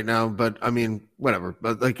memory right now, but I mean, whatever.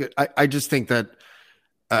 But like, I just think that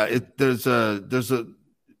there's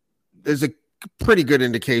a pretty good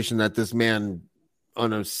indication that this man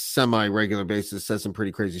on a semi-regular basis says some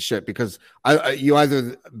pretty crazy shit, because you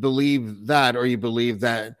either believe that or you believe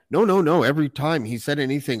that no, every time he said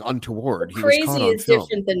anything untoward, he was caught on film. Crazy is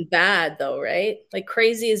different than bad, though, right? Like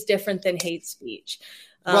crazy is different than hate speech.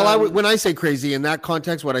 Well, when I say crazy in that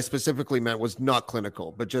context, what I specifically meant was not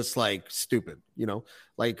clinical, but just like stupid, you know,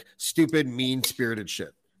 like stupid, mean-spirited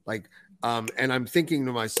shit. Like, and I'm thinking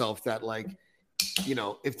to myself that, like, you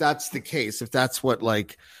know, if that's the case, if that's what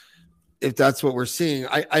we're seeing,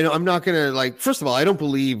 I'm not going to, like, first of all, I don't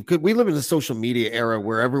believe, we live in a social media era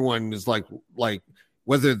where everyone is like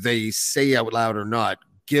whether they say out loud or not,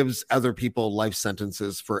 gives other people life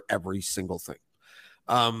sentences for every single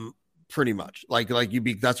thing. Pretty much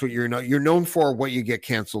that's what you're known for, what you get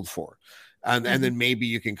canceled for. And then maybe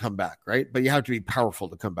you can come back, right? But you have to be powerful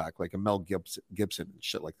to come back, like a Mel Gibson and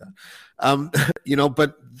shit like that. You know,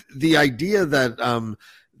 but the idea that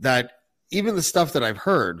that even the stuff that I've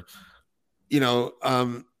heard, you know,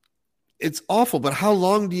 it's awful. But how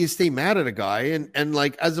long do you stay mad at a guy? And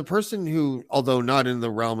like, as a person who, although not in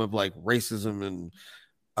the realm of like racism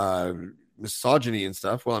and misogyny and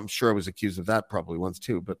stuff, well, I'm sure I was accused of that probably once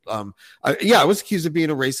too, but I was accused of being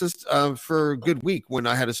a racist for a good week when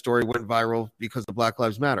I had a story went viral because of Black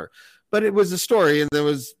Lives Matter. But it was a story, and there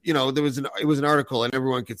was an article, and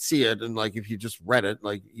everyone could see it, and like if you just read it,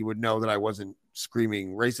 like you would know that I wasn't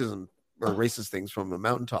screaming racism or racist things from the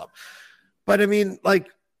mountaintop. But I mean, like,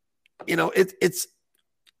 you know, it's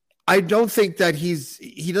I don't think that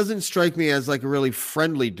he doesn't strike me as like a really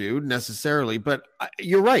friendly dude necessarily, but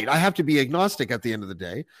you're right. I have to be agnostic at the end of the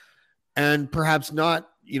day, and perhaps not,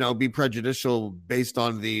 you know, be prejudicial based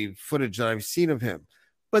on the footage that I've seen of him.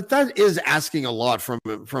 But that is asking a lot from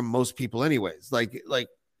most people anyways. Like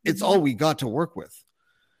it's all we got to work with.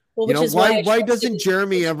 Well, you know, why doesn't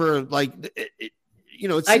Jeremy ever, like, you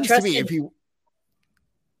know, it seems to me if he,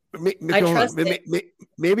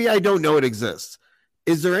 maybe I don't know it exists.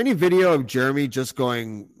 Is there any video of Jeremy just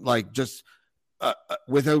going like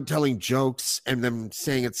without telling jokes and them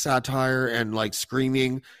saying it's satire and like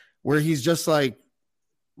screaming, where he's just like,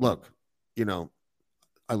 look, you know,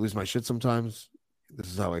 I lose my shit sometimes.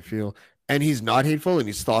 This is how I feel. And he's not hateful, and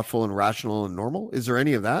he's thoughtful and rational and normal. Is there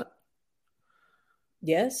any of that?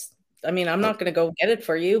 Yes. I mean, I'm not going to go get it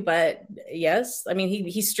for you, but yes. I mean,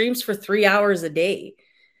 he streams for 3 hours a day.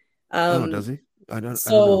 Does he? I don't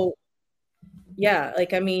know. Yeah,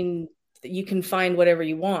 like, I mean, you can find whatever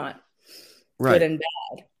you want, right, good and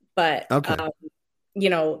bad. But okay. You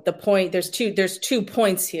know, the point, there's two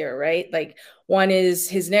points here, right? Like, one is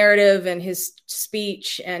his narrative and his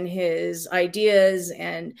speech and his ideas,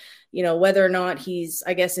 and, you know, whether or not he's,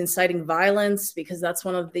 I guess, inciting violence, because that's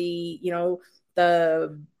one of the, you know,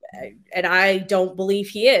 and I don't believe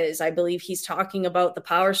he is. I believe he's talking about the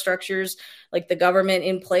power structures, like the government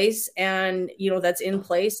in place, and, you know, that's in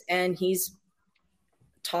place, and he's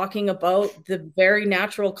talking about the very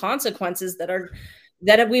natural consequences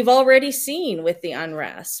that we've already seen with the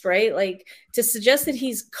unrest, right? Like, to suggest that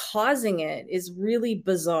he's causing it is really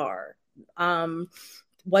bizarre.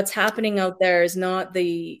 What's happening out there is not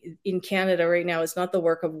in Canada right now is not the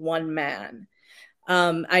work of one man.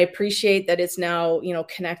 I appreciate that it's now, you know,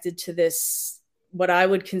 connected to this, what I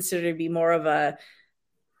would consider to be more of a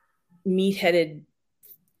meat-headed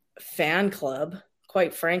fan club,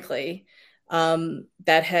 quite frankly,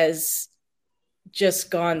 that has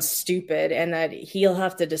just gone stupid, and that he'll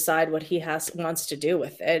have to decide what he wants to do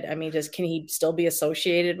with it. I mean, can he still be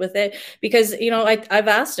associated with it? Because, you know, I've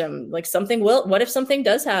asked him, like, what if something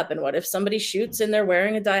does happen? What if somebody shoots and they're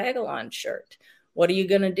wearing a Diagolon shirt? What are you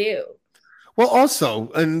going to do? Well,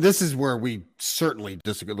 also, and this is where we certainly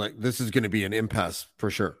disagree, like, this is going to be an impasse for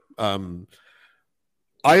sure. I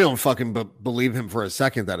don't fucking believe him for a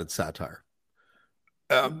second that it's satire.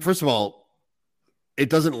 First of all, it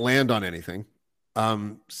doesn't land on anything.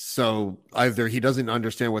 So either he doesn't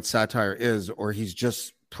understand what satire is, or he's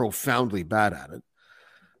just profoundly bad at it.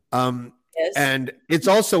 Yes. And it's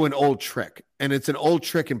also an old trick, and it's an old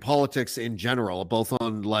trick in politics in general, both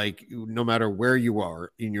on like no matter where you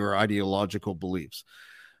are in your ideological beliefs,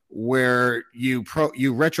 where you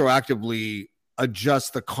retroactively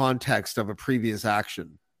adjust the context of a previous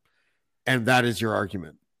action, and that is your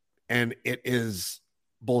argument, and it is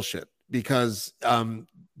bullshit, because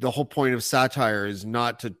the whole point of satire is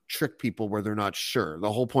not to trick people where they're not sure.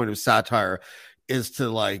 The whole point of satire is to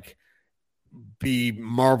like be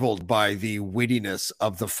marveled by the wittiness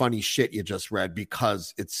of the funny shit you just read,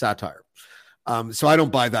 because it's satire. So I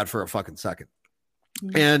don't buy that for a fucking second.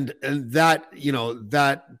 And that, you know,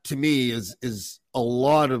 that to me is a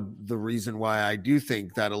lot of the reason why I do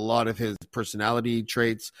think that a lot of his personality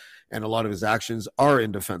traits and a lot of his actions are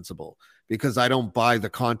indefensible, because I don't buy the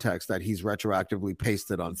context that he's retroactively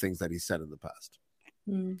pasted on things that he said in the past.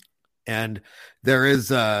 And there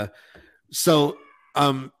is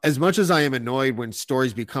as much as I am annoyed when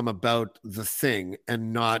stories become about the thing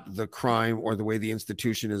and not the crime or the way the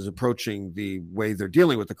institution is approaching the way they're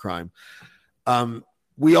dealing with the crime,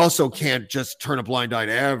 we also can't just turn a blind eye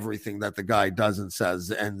to everything that the guy does and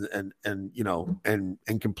says, and you know, and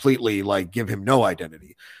completely like give him no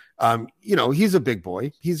identity. You know, he's a big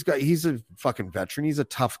boy. He's a fucking veteran. He's a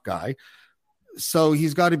tough guy. So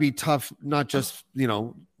he's got to be tough, not just, you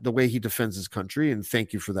know, the way he defends his country, and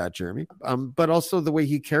thank you for that, Jeremy, but also the way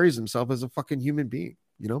he carries himself as a fucking human being,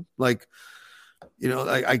 you know, like, you know,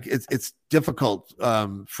 it's difficult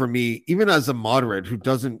for me, even as a moderate who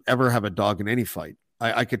doesn't ever have a dog in any fight.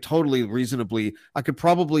 I could totally reasonably, I could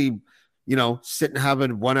probably, you know, sit and have a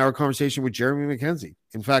 1 hour conversation with Jeremy MacKenzie.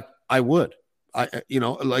 In fact, I would. You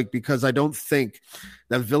know, like, because I don't think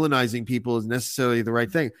that villainizing people is necessarily the right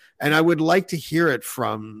thing. And I would like to hear it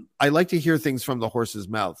I like to hear things from the horse's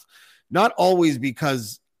mouth, not always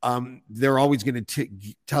because they're always going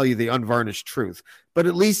to tell you the unvarnished truth, but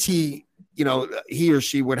at least he or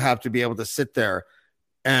she would have to be able to sit there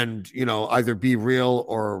and, you know, either be real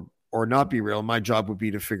or not be real. My job would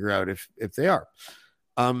be to figure out if they are,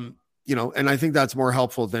 you know, and I think that's more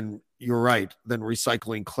helpful than, you're right, than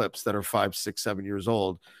recycling clips that are 5, 6, 7 years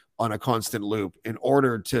old on a constant loop in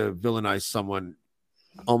order to villainize someone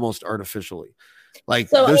almost artificially. Like,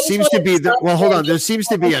 so there seems to be there seems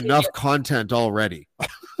to be enough content already.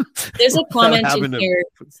 There's a comment in here.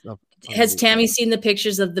 Has Tammy seen the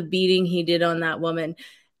pictures of the beating he did on that woman?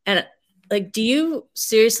 And like, do you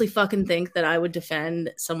seriously fucking think that I would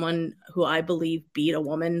defend someone who I believe beat a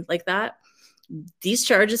woman like that? These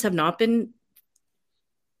charges have not been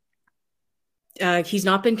he's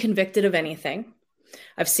not been convicted of anything.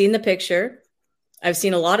 I've seen the picture. I've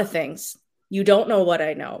seen a lot of things. You don't know what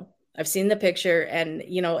I know. I've seen the picture, and,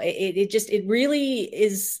 you know, it really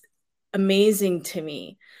is amazing to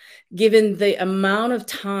me, given the amount of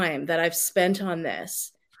time that I've spent on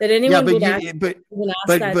this, that anyone would ask that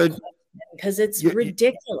question, because it's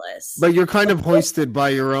ridiculous. But you're kind of hoisted by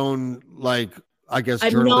your own, like, I guess,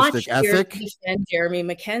 journalistic ethic. I'm not here to defend Jeremy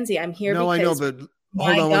MacKenzie. I'm here because I know, but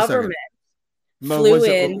my government flew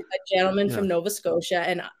in a gentleman from Nova Scotia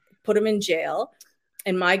and put him in jail,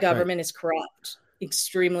 and my government is corrupt,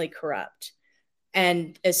 extremely corrupt.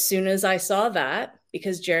 And as soon as I saw that,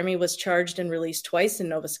 because Jeremy was charged and released twice in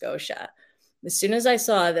Nova Scotia, as soon as I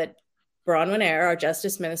saw that Bronwyn Eyre, our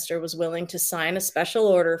justice minister, was willing to sign a special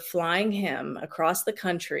order flying him across the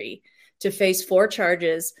country to face 4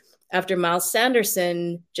 charges after Miles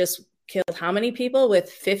Sanderson just killed how many people with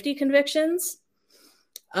 50 convictions?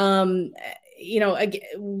 You know,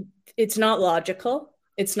 it's not logical.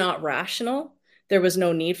 It's not rational. There was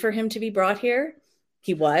no need for him to be brought here.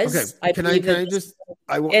 He was. Okay. And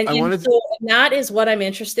that is what I'm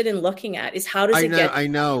interested in looking at, is how does it get? I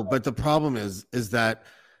know, but the problem is that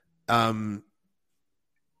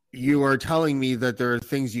you are telling me that there are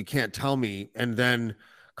things you can't tell me, and then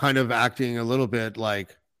kind of acting a little bit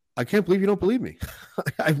like, I can't believe you don't believe me.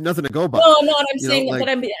 I have nothing to go by. No, I'm saying, but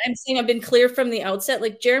I'm saying I've been clear from the outset.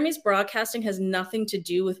 Like, Jeremy's broadcasting has nothing to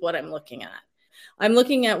do with what I'm looking at. I'm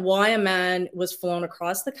looking at why a man was flown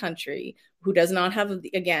across the country who does not have,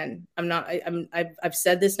 again, I've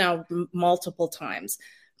said this now multiple times,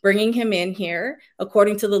 bringing him in here,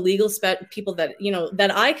 according to the legal people that, you know,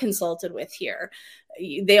 that I consulted with here.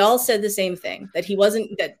 They all said the same thing, that he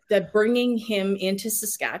wasn't, that bringing him into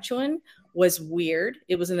Saskatchewan was weird.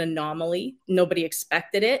 It was an anomaly. Nobody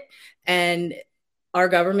expected it. And our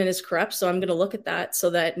government is corrupt. So I'm going to look at that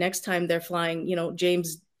so that next time they're flying, you know,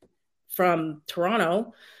 James from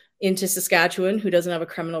Toronto, into Saskatchewan who doesn't have a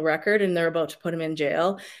criminal record and they're about to put him in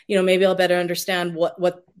jail, you know, maybe I'll better understand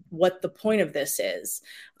what the point of this is.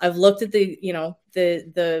 I've looked at the, you know,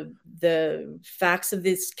 the facts of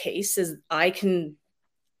this case as I can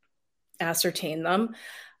ascertain them.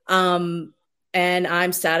 And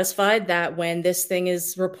I'm satisfied that when this thing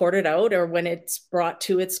is reported out or when it's brought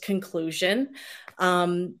to its conclusion,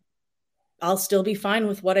 I'll still be fine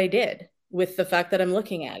with what I did, with the fact that I'm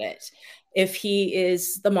looking at it. If he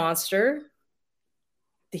is the monster,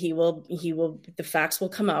 the facts will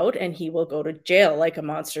come out and he will go to jail like a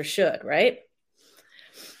monster should, right?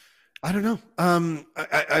 I don't know.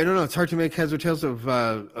 I don't know. It's hard to make heads or tails of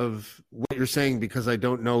what you're saying because I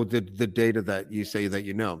don't know the data that you say that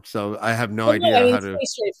you know. So I have no idea I mean, how it's to. pretty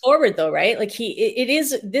straightforward, though, right? Like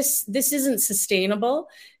this isn't sustainable.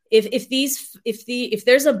 If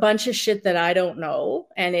there's a bunch of shit that I don't know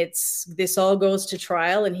and this all goes to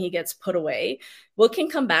trial and he gets put away, we can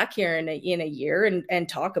come back here in a year and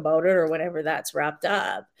talk about it or whenever that's wrapped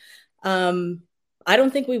up. I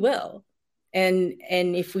don't think we will. And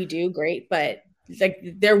if we do, great. But like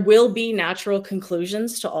there will be natural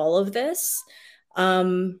conclusions to all of this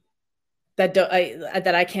that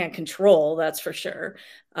I can't control. That's for sure.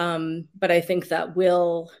 But I think that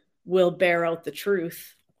will bear out the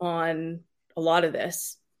truth on a lot of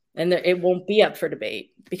this, and it won't be up for debate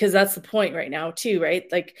because that's the point right now too,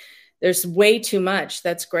 right? Like there's way too much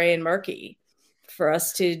that's gray and murky for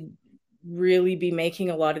us to really be making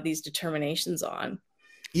a lot of these determinations on.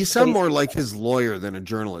 You sound more like his lawyer than a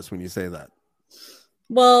journalist when you say that.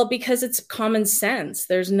 Well, because it's common sense.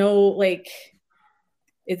 There's no I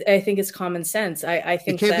think it's common sense. I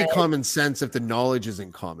think it can't be common sense if the knowledge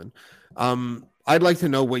isn't common. I'd like to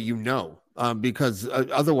know what you know. Because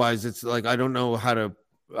otherwise it's like I don't know how to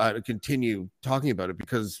continue talking about it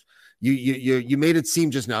because you made it seem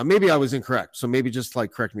just now. Maybe I was incorrect, so maybe just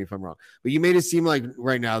like correct me if I'm wrong. But you made it seem like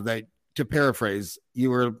right now that, to paraphrase, you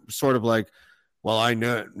were sort of like, well, I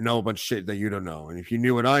know a bunch of shit that you don't know. And if you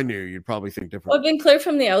knew what I knew, you'd probably think differently. Well, I've been clear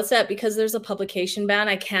from the outset because there's a publication ban.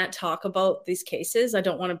 I can't talk about these cases. I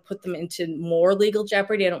don't want to put them into more legal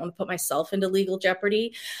jeopardy. I don't want to put myself into legal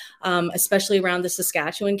jeopardy, especially around the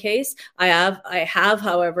Saskatchewan case. I have,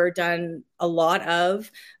 however, done a lot of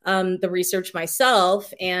the research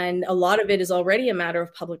myself, and a lot of it is already a matter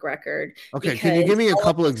of public record. Okay, can you give me a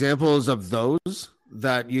couple examples of those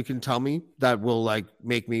that you can tell me that will like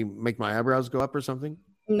make my eyebrows go up or something?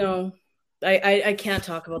 No, I can't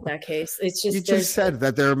talk about that case. It's just you just said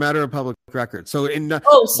that they're a matter of public record. So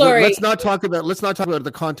sorry. Let's not talk about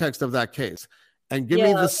the context of that case, and give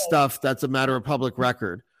me the stuff that's a matter of public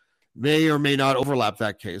record. May or may not overlap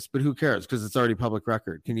that case, but who cares because it's already public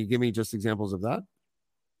record. Can you give me just examples of that?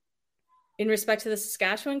 In respect to the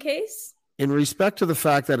Saskatchewan case? In respect to the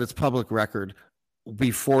fact that it's public record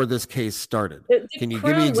before this case started. Can you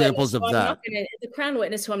give me examples of that? The Crown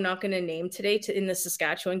witness, who I'm not going to name today in the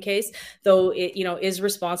Saskatchewan case, though it, is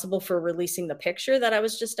responsible for releasing the picture that I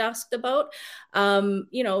was just asked about.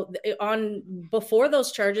 Before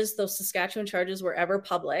those Saskatchewan charges were ever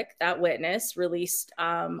public, that witness released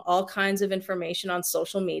all kinds of information on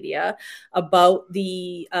social media about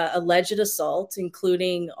the alleged assault,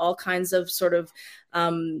 including all kinds of sort of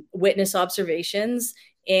witness observations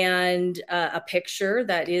and a picture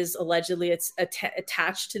that is allegedly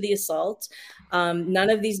attached to the assault.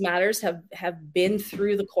 None of these matters have been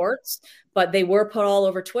through the courts, but they were put all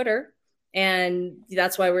over Twitter. And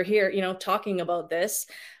that's why we're here, talking about this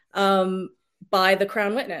by the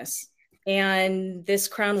Crown witness. And this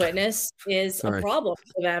Crown witness is a problem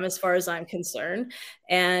for them as far as I'm concerned.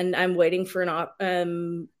 And I'm waiting for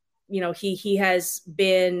he has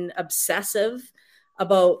been obsessive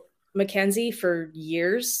about MacKenzie for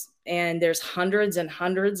years, and there's hundreds and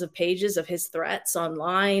hundreds of pages of his threats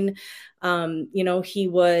online. He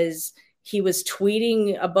was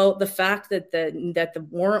tweeting about the fact that the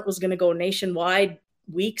warrant was going to go nationwide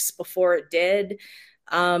weeks before it did.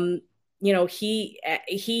 He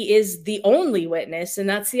is the only witness, and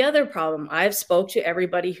that's the other problem. I've spoke to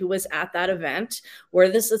everybody who was at that event where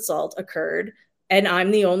this assault occurred, and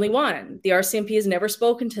I'm the only one. The RCMP has never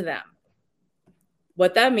spoken to them.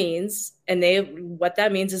 What that means,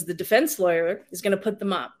 is the defense lawyer is going to put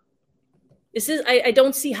them up. I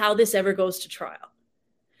don't see how this ever goes to trial.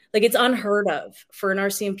 Like, it's unheard of for an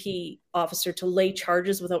RCMP officer to lay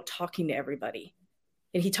charges without talking to everybody.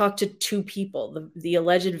 And he talked to two people, the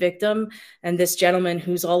alleged victim and this gentleman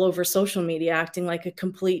who's all over social media acting like a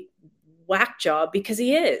complete whack job, because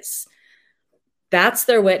he is. That's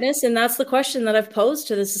their witness, and that's the question that I've posed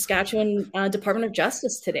to the Saskatchewan Department of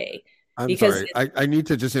Justice today. I'm sorry. I need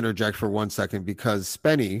to just interject for 1 second because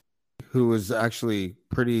Spenny, who was actually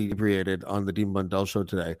pretty inebriated on the Dean Bundell show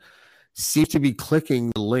today, seems to be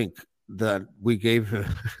clicking the link that we gave him,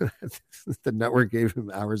 the network gave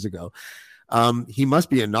him hours ago. He must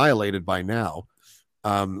be annihilated by now,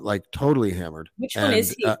 like totally hammered. Which one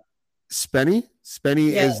is he? Spenny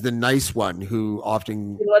is the nice one who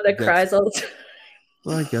often the one that cries all the time.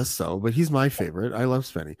 Well, I guess so, but he's my favorite. I love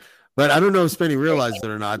Spenny. But I don't know if Spenny realized it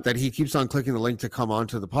or not, that he keeps on clicking the link to come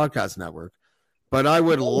onto the podcast network. But I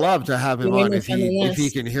would love to have him on if he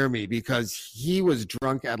can hear me, because he was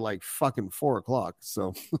drunk at like fucking 4:00.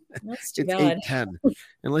 So That's it's 8:10.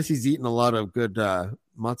 Unless he's eating a lot of good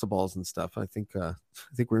matzo balls and stuff, I think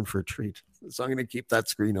we're in for a treat. So I'm going to keep that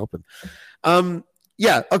screen open.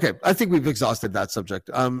 Yeah, okay. I think we've exhausted that subject.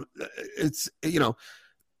 It's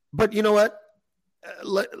but you know what?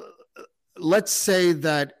 Let's say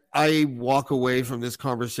that I walk away from this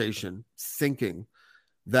conversation thinking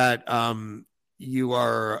that you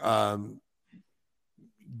are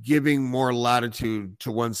giving more latitude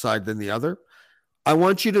to one side than the other. I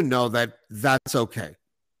want you to know that that's okay,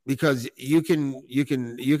 because you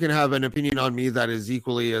can have an opinion on me that is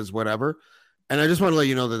equally as whatever. And I just want to let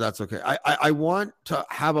you know that that's okay. I want to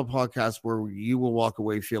have a podcast where you will walk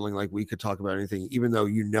away feeling like we could talk about anything, even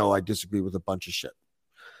though I disagree with a bunch of shit.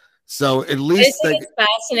 So at least I think it's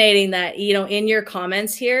fascinating that, in your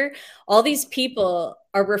comments here, all these people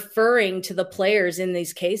are referring to the players in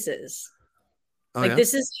these cases.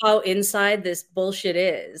 This is how inside this bullshit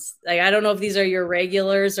is. Like, I don't know if these are your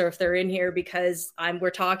regulars or if they're in here because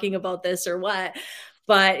we're talking about this or what.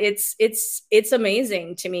 But it's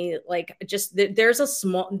amazing to me. Like, just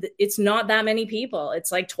it's not that many people.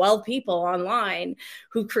 It's like 12 people online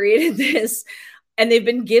who created this, and they've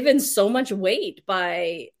been given so much weight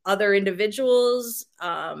by other individuals.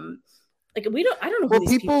 I don't know.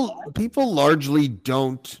 Well, people largely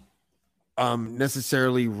don't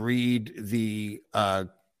necessarily read the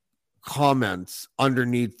comments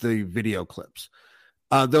underneath the video clips.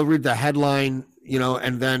 They'll read the headline,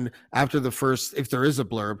 and then after the first, if there is a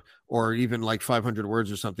blurb or even like 500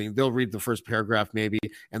 words or something, they'll read the first paragraph maybe,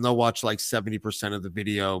 and they'll watch like 70% of the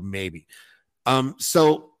video maybe.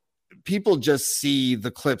 So people just see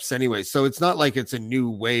the clips anyway. So it's not like it's a new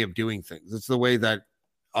way of doing things. It's the way that,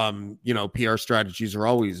 PR strategies are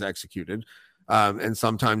always executed. And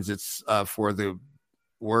sometimes it's for the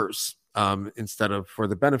worse instead of for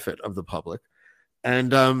the benefit of the public.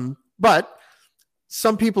 And, but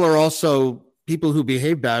some people are also people who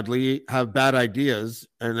behave badly, have bad ideas.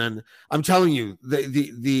 And then I'm telling you,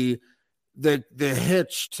 the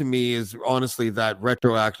hitch to me is honestly that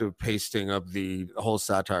retroactive pasting of the whole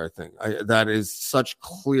satire thing. That is such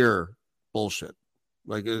clear bullshit.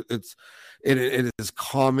 Like it is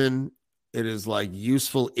common. It is like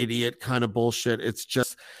useful idiot kind of bullshit. It's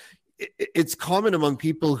just, it's common among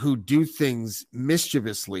people who do things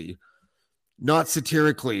mischievously, not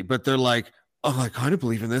satirically, but they're like, oh, I kind of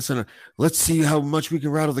believe in this, and let's see how much we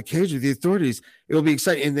can rattle the cage of the authorities. It'll be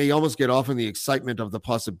exciting. And they almost get off on the excitement of the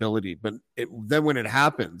possibility. But then when it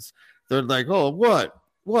happens, they're like, oh, what?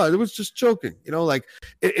 It was just joking. Like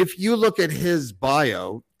if you look at his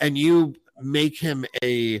bio and you make him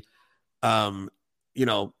a,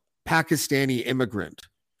 Pakistani immigrant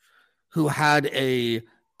who had a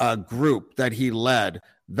group that he led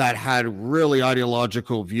that had really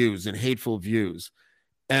ideological views and hateful views,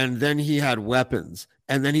 and then he had weapons,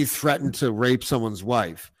 and then he threatened to rape someone's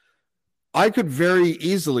wife, I could very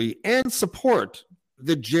easily and support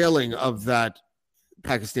the jailing of that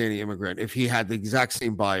Pakistani immigrant if he had the exact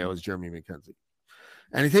same bio as Jeremy MacKenzie.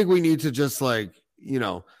 And I think we need to just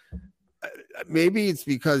maybe it's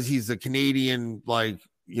because he's a Canadian,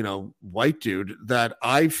 white dude, that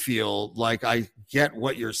I feel like I get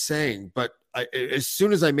what you're saying, but as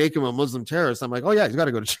soon as I make him a Muslim terrorist, I'm like, oh yeah, he's got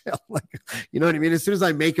to go to jail. You know what I mean? As soon as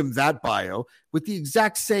I make him that bio with the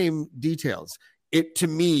exact same details, it to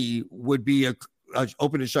me would be a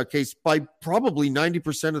open and shut case by probably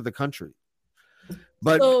 90% of the country.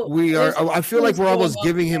 But I feel like we're almost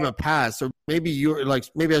giving him a pass, or maybe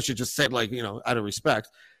maybe I should just say out of respect,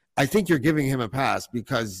 I think you're giving him a pass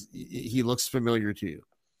because he looks familiar to you.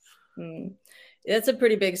 That's a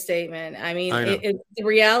pretty big statement. I mean, the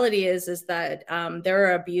reality is that there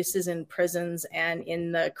are abuses in prisons and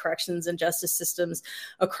in the corrections and justice systems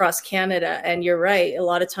across Canada. And you're right. A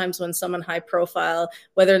lot of times when someone high profile,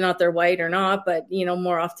 whether or not they're white or not, but,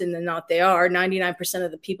 more often than not, they are, 99% of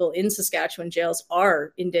the people in Saskatchewan jails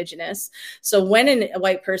are Indigenous. So when a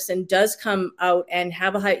white person does come out and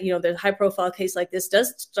have the high profile case like this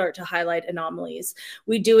does start to highlight anomalies,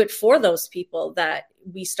 we do it for those people that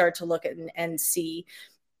we start to look at and see.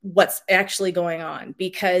 what's actually going on,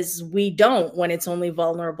 because we don't, when it's only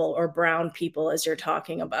vulnerable or brown people, as you're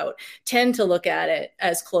talking about, tend to look at it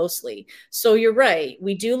as closely. So you're right.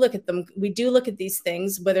 We do look at them. We do look at these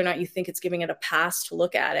things, whether or not you think it's giving it a pass to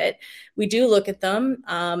look at it. We do look at them.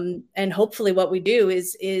 And hopefully what we do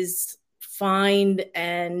is find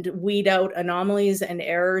and weed out anomalies and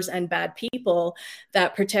errors and bad people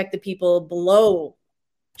that protect the people below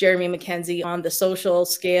Jeremy MacKenzie on the social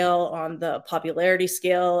scale, on the popularity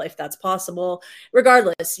scale, if that's possible.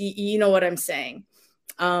 Regardless, you know what I'm saying.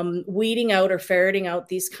 Weeding out or ferreting out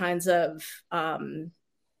these kinds of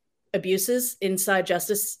abuses inside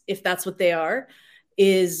justice, if that's what they are,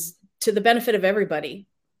 is to the benefit of everybody.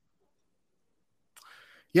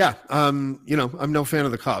 Yeah. I'm no fan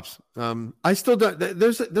of the cops. I still don't.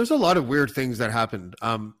 There's a lot of weird things that happened.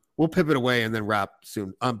 We'll pivot away and then wrap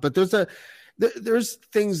soon. But there's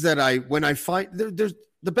things that when I find there's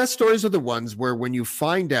the best stories are the ones where when you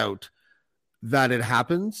find out that it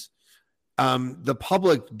happens, the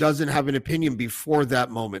public doesn't have an opinion before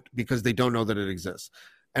that moment because they don't know that it exists.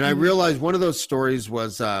 And I realized one of those stories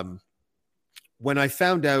was when I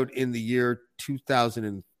found out in the year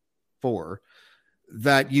 2004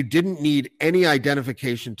 that you didn't need any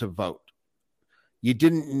identification to vote. You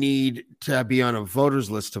didn't need to be on a voter's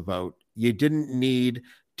list to vote. You didn't need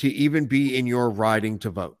to even be in your riding to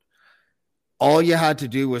vote. All you had to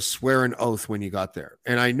do was swear an oath when you got there.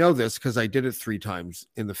 And I know this because I did it 3 times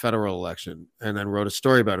in the federal election and then wrote a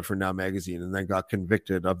story about it for Now Magazine and then got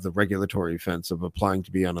convicted of the regulatory offense of applying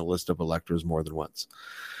to be on a list of electors more than once.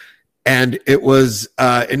 And it was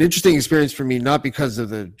an interesting experience for me, not because of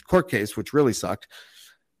the court case, which really sucked,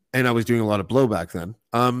 and I was doing a lot of blowback then,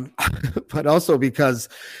 but also because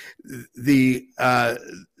there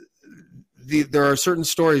are certain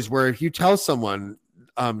stories where if you tell someone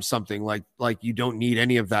something like you don't need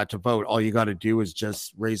any of that to vote, all you got to do is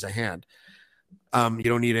just raise a hand. You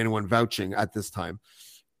don't need anyone vouching at this time.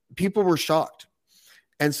 People were shocked.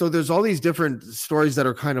 And so there's all these different stories that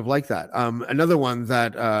are kind of like that. Another one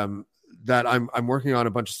that I'm working on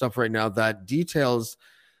a bunch of stuff right now that details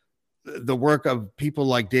the work of people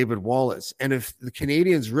like David Wallace. And if the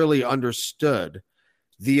Canadians really understood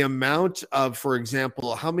the amount of, for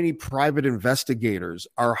example, how many private investigators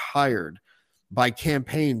are hired by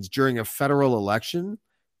campaigns during a federal election,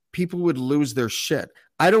 people would lose their shit.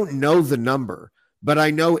 I don't know the number, but I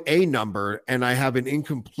know a number and I have an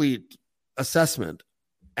incomplete assessment.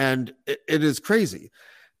 And it is crazy.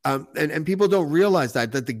 And people don't realize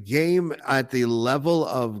that the game at the level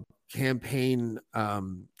of campaign,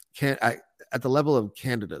 at the level of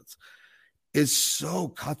candidates is so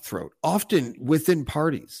cutthroat, often within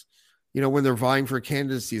parties. When they're vying for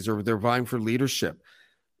candidacies or they're vying for leadership,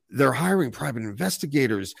 they're hiring private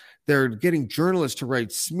investigators. They're getting journalists to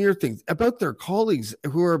write smear things about their colleagues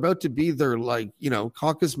who are about to be their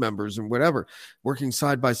caucus members and whatever, working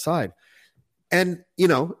side by side. And,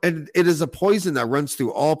 and it is a poison that runs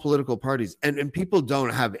through all political parties. And people don't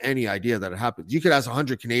have any idea that it happens. You could ask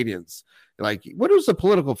 100 Canadians, like, what does a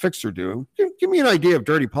political fixer do? Give me an idea of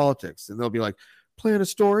dirty politics. And they'll be like, plan a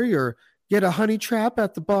story or get a honey trap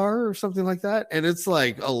at the bar or something like that. And it's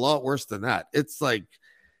like a lot worse than that. It's like,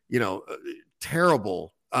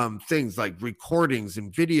 terrible things like recordings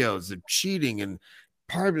and videos of cheating and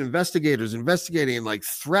private investigators investigating and like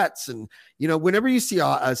threats. And, whenever you see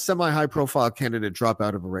a semi-high profile candidate drop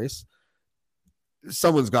out of a race,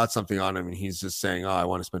 someone's got something on him and he's just saying, I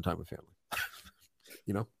want to spend time with family.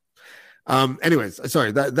 Anyways,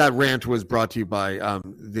 sorry, that rant was brought to you by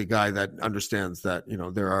the guy that understands that,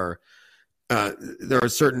 there are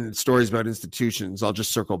certain stories about institutions. I'll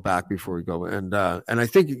just circle back before we go. And I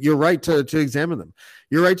think you're right to examine them.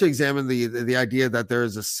 You're right to examine the idea that there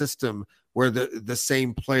is a system where the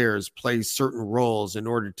same players play certain roles in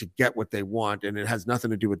order to get what they want. And it has nothing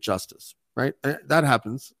to do with justice, right? That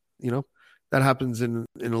happens, that happens in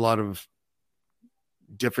a lot of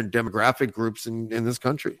different demographic groups in this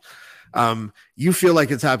country. You feel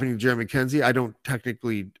like it's happening to Jeremy MacKenzie. I don't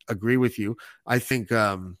technically agree with you. I think,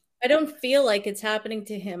 I don't feel like it's happening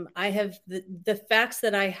to him. I have the facts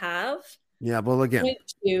that I have. Yeah. Well, again, point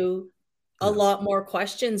to a lot more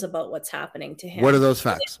questions about what's happening to him. What are those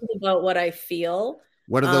facts? About what I feel.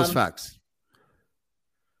 What are those facts?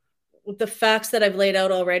 The facts that I've laid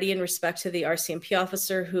out already in respect to the RCMP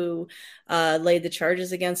officer who laid the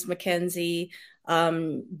charges against MacKenzie.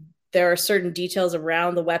 There are certain details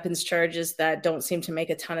around the weapons charges that don't seem to make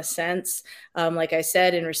a ton of sense. Like I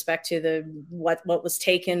said, in respect to what was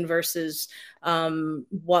taken versus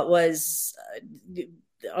what was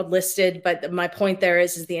listed. But my point there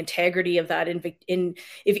is the integrity of that.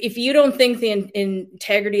 If you don't think the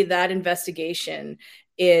integrity of that investigation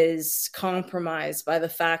is compromised by the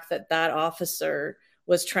fact that that officer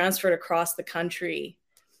was transferred across the country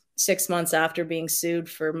 6 months after being sued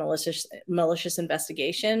for malicious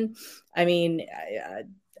investigation. I mean,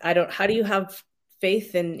 I don't, how do you have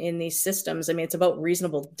faith in these systems? I mean, it's about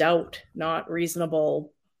reasonable doubt, not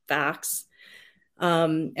reasonable facts.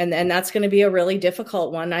 And that's going to be a really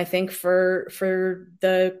difficult one, I think, for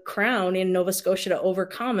the Crown in Nova Scotia to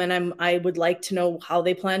overcome. And I would like to know how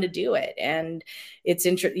they plan to do it. And it's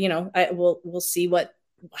we'll see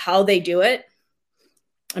how they do it.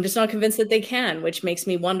 I'm just not convinced that they can, which makes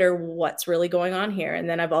me wonder what's really going on here. And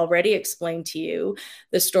then I've already explained to you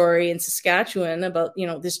the story in Saskatchewan about,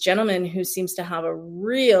 this gentleman who seems to have a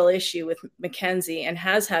real issue with MacKenzie and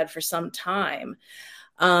has had for some time,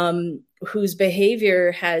 whose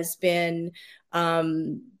behavior has been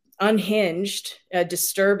unhinged,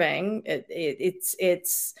 disturbing.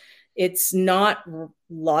 It's not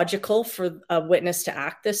logical for a witness to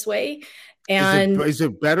act this way. And is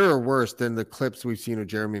it better or worse than the clips we've seen of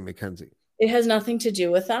Jeremy MacKenzie? It has nothing to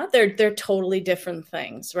do with that. They're totally different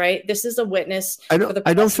things, right? This is a witness. I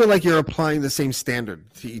don't feel like you're applying the same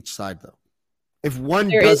standard to each side, though. If one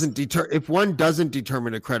doesn't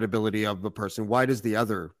determine the credibility of a person, why does the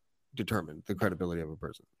other determine the credibility of a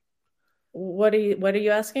person? What are you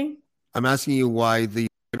asking? I'm asking you why the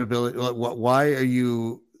credibility. Why are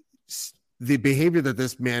you the behavior that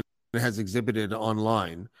this man has exhibited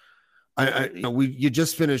online? You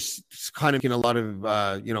just finished kind of a lot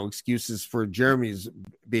of excuses for Jeremy's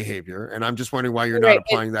behavior, and I'm just wondering why you're not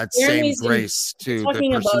applying that same grace to the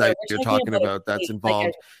person that you're talking about that's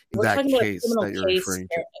involved in that case that you're referring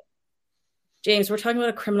to. James, we're talking about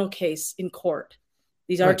a criminal case in court.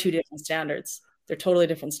 These are two different standards. They're totally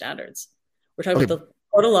different standards. We're talking about the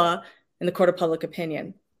court of law and the court of public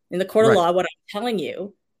opinion. In the court of law, what I'm telling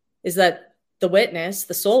you is that the witness,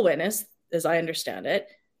 the sole witness, as I understand it,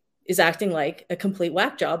 is acting like a complete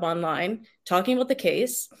whack job online, talking about the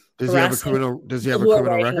case. Does he have a criminal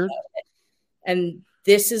record? And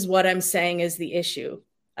this is what I'm saying is the issue.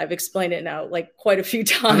 I've explained it now like quite a few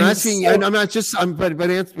times. I'm asking, and I'm not just,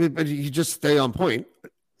 but you just stay on point.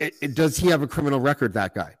 Does he have a criminal record,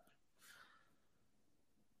 that guy?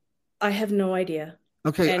 I have no idea.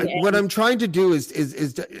 Okay, what I'm trying to do is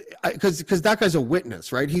because that guy's a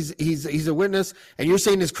witness, right? He's a witness, and you're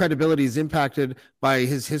saying his credibility is impacted by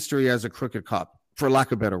his history as a crooked cop, for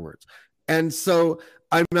lack of better words. And so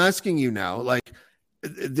I'm asking you now, like,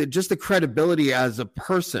 just the credibility as a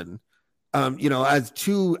person, as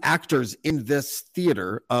two actors in this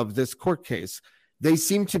theater of this court case, they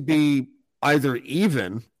seem to be either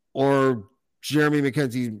even or Jeremy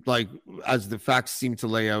MacKenzie, like as the facts seem to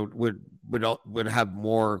lay out, would have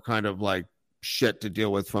more kind of like shit to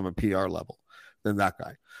deal with from a PR level than that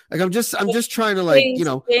guy. Like I'm just trying to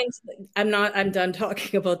James, I'm done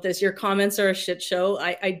talking about this. Your comments are a shit show.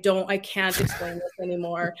 I can't explain this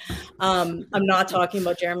anymore. I'm not talking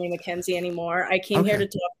about Jeremy MacKenzie anymore. I came here to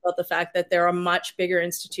talk about the fact that there are much bigger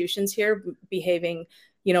institutions here behaving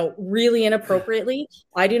really inappropriately.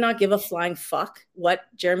 I do not give a flying fuck what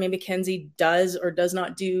Jeremy MacKenzie does or does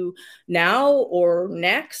not do now or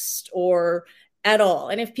next or at all.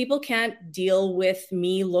 And if people can't deal with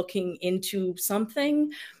me looking into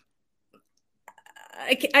something,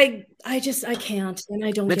 I can't. And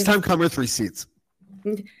I don't. Next time, come with receipts.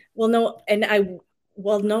 Well, no. And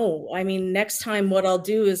no, I mean, next time what I'll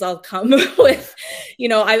do is I'll come with,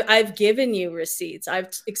 I've given you receipts. I've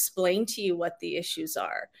explained to you what the issues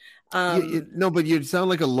are. No, but you sound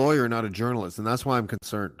like a lawyer, not a journalist. And that's why I'm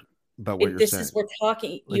concerned about what you're saying. We're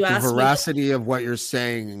talking, like the veracity of what you're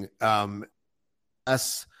saying,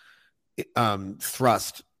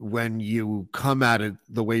 thrust when you come at it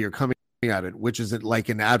the way you're coming at it, which is at like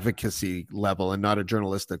an advocacy level and not a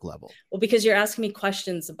journalistic level. Well, because you're asking me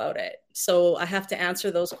questions about it. So I have to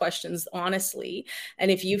answer those questions honestly.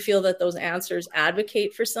 And if you feel that those answers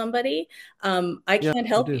advocate for somebody, I can't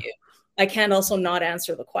help you. I can't also not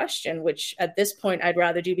answer the question, which at this point I'd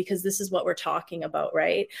rather do because this is what we're talking about,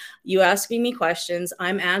 right? You asking me questions,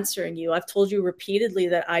 I'm answering you. I've told you repeatedly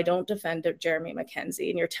that I don't defend Jeremy MacKenzie,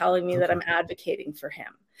 and you're telling me that I'm advocating for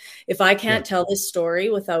him. If I can't tell this story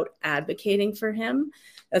without advocating for him,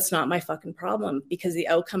 that's not my fucking problem, because the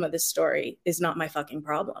outcome of this story is not my fucking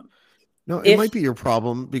problem. No, it might be your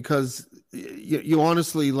problem because you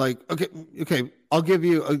honestly okay, I'll give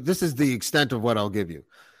you, this is the extent of what I'll give you.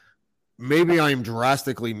 Maybe I'm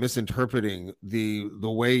drastically misinterpreting the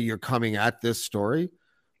way you're coming at this story,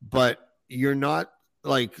 but you're not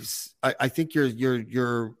like, I think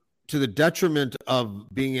you're to the detriment of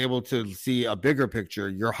being able to see a bigger picture,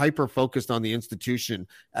 you're hyper focused on the institution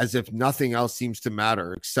as if nothing else seems to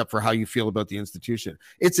matter except for how you feel about the institution.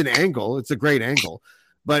 It's an angle. It's a great angle.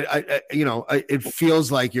 But, it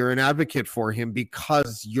feels like you're an advocate for him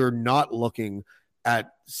because you're not looking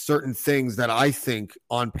at certain things that I think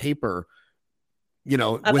on paper,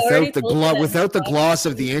 without the gloss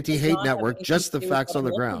of the anti-hate network, just the facts on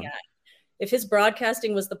the ground. If his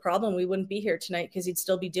broadcasting was the problem, we wouldn't be here tonight because he'd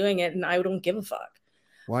still be doing it, and I don't give a fuck.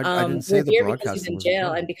 Well, I didn't say the broadcasting because he's in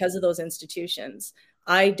jail and because of those institutions.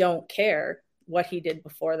 I don't care what he did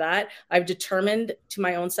before that. I've determined to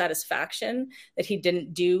my own satisfaction that he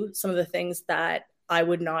didn't do some of the things that I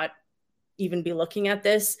would not even be looking at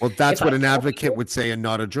this. Well, that's what an advocate would say and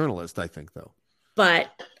not a journalist, I think, though. But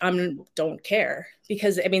I don't care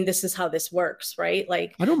because, this is how this works, right?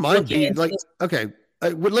 Like, I don't mind being like, okay.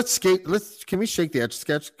 Can we shake the etch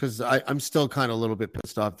sketch? Because I'm still kind of a little bit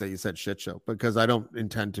pissed off that you said shit show, because I don't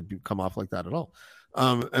intend to come off like that at all.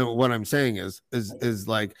 And what I'm saying is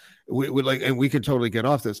like, we could totally get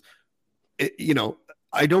off this.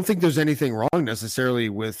 I don't think there's anything wrong necessarily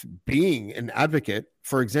with being an advocate.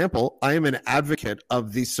 For example, I am an advocate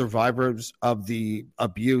of the survivors of the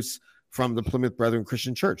abuse from the Plymouth Brethren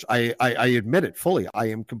Christian Church. I admit it fully. I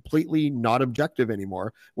am completely not objective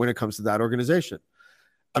anymore when it comes to that organization.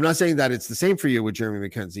 I'm not saying that it's the same for you with Jeremy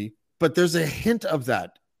MacKenzie, but there's a hint of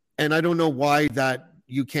that. And I don't know why that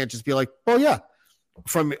you can't just be like, oh yeah,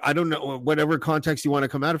 from, I don't know, whatever context you want to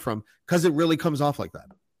come at it from, because it really comes off like that.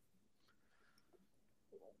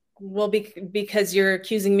 Well, because you're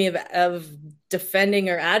accusing me of defending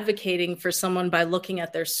or advocating for someone by looking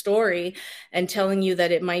at their story and telling you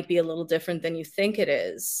that it might be a little different than you think it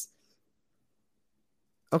is.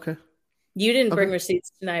 Okay. You didn't bring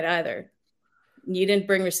receipts tonight either. You didn't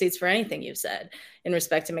bring receipts for anything you've said in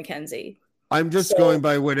respect to MacKenzie. I'm just going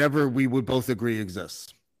by whatever we would both agree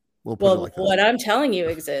exists. What I'm telling you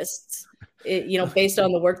exists. Based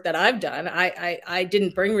on the work that I've done, I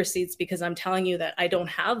didn't bring receipts because I'm telling you that I don't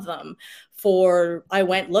have them. I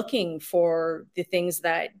went looking for the things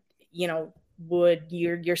that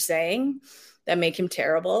you're saying that make him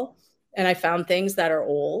terrible, and I found things that are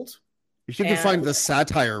old. If you can find the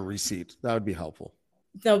satire receipt, that would be helpful.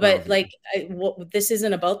 No, but this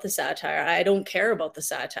isn't about the satire. I don't care about the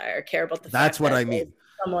satire. I care about the fact what I mean.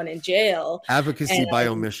 Someone in jail. Advocacy by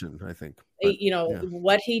omission, I think. But,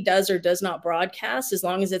 what he does or does not broadcast, as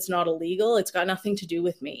long as it's not illegal, it's got nothing to do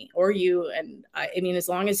with me or you. And as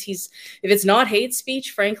long as if it's not hate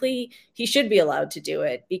speech, frankly, he should be allowed to do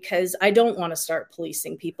it, because I don't want to start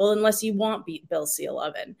policing people unless you want Bill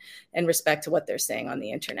C-11 and respect to what they're saying on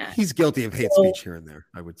the internet. He's guilty of hate speech here and there,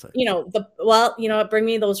 I would say. Bring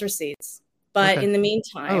me those receipts. But in the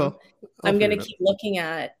meantime, I'm going to keep looking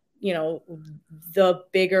at the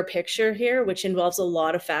bigger picture here, which involves a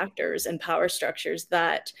lot of factors and power structures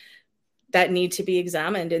that need to be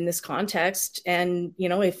examined in this context. And,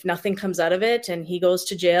 if nothing comes out of it and he goes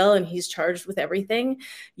to jail and he's charged with everything,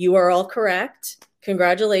 you are all correct.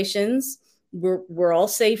 Congratulations. We're all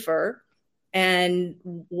safer. And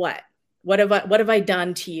what have I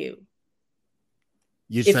done to you?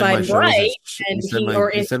 You said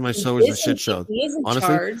my show is a shit show.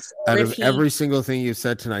 Honestly, out of every single thing you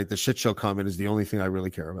said tonight, the shit show comment is the only thing I really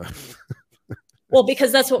care about. Well,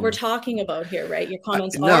 because that's what we're talking about here, right? Your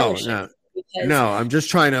comments are No, I'm just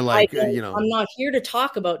trying to I'm not here to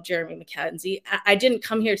talk about Jeremy MacKenzie. I didn't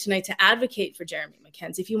come here tonight to advocate for Jeremy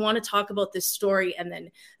MacKenzie. If you want to talk about this story and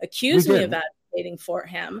then accuse me of advocating for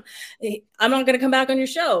him, I'm not going to come back on your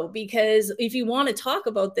show, because if you want to talk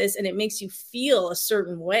about this and it makes you feel a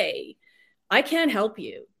certain way, I can't help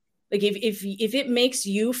you. Like if it makes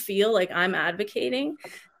you feel like I'm advocating,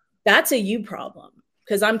 that's a you problem,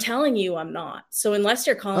 because I'm telling you I'm not. So unless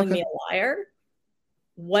you're calling me a liar,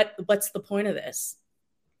 what's the point of this?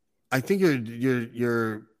 I think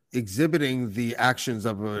you're exhibiting the actions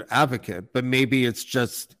of an advocate, but maybe it's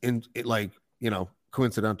just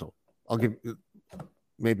coincidental. I'll give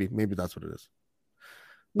maybe that's what it is.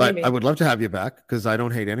 But maybe. I would love to have you back, because I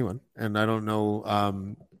don't hate anyone, and I don't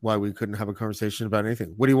know why we couldn't have a conversation about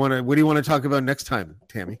anything. What do you want to talk about next time,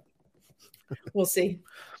 Tammy? We'll see.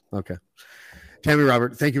 Okay. Tammy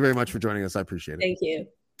Robert, thank you very much for joining us. I appreciate it. Thank you.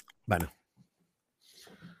 Bye now.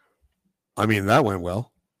 That went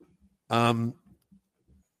well. I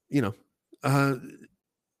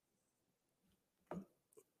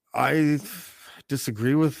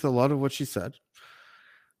disagree with a lot of what she said.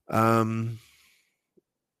 I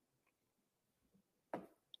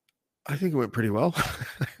think it went pretty well.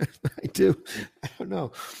 I do. I don't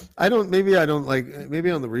know. Maybe on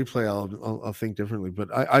the replay I'll think differently, but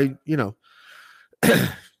I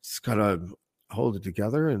just gotta hold it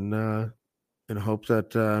together and hope that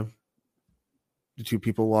the two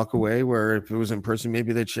people walk away, where if it was in person,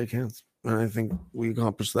 maybe they'd shake hands. And I think we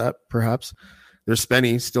accomplished that, perhaps. There's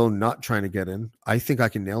Spenny still not trying to get in. I think I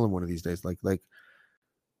can nail him one of these days. Like I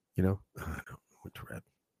don't went to red.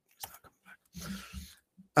 He's not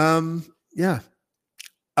coming back. Yeah.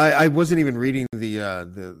 I wasn't even reading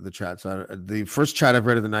the chat. So the first chat I've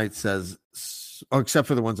read of the night says, except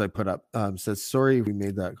for the ones I put up, says, sorry we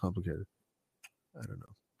made that complicated. I don't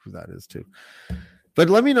know who that is too. But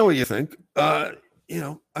let me know what you think. I'm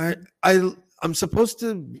supposed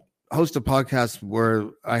to host a podcast where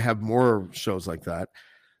I have more shows like that,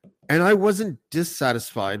 and I wasn't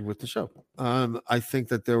dissatisfied with the show. I think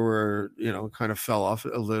that there were, kind of fell off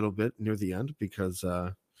a little bit near the end because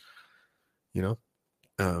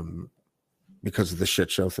because of the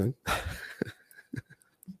shit show thing.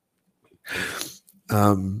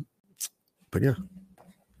 But yeah,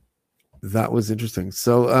 that was interesting.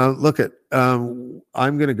 So look at, I'm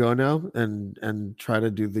going to go now and try to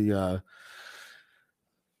do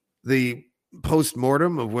the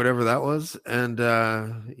post-mortem of whatever that was. And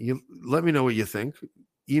you let me know what you think.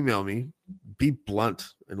 Email me, be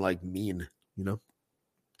blunt and like mean,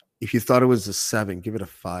 if you thought it was a 7, give it a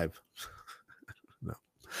 5. No.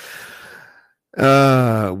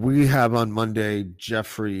 We have on Monday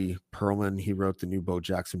Jeffrey Perlman. He wrote the new Bo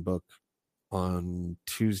Jackson book. On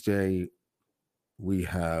Tuesday, we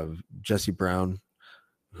have Jesse Brown,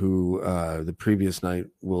 who the previous night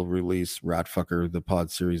will release Ratfucker, the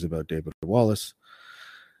pod series about David Wallace.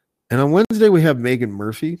 And on Wednesday, we have Megan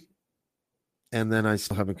Murphy. And then I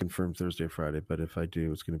still haven't confirmed Thursday, Friday, but if I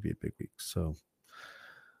do, it's going to be a big week. So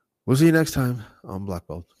we'll see you next time on Black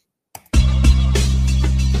Bolt.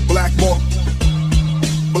 Blackmore,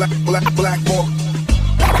 Blackmore, Blackmore,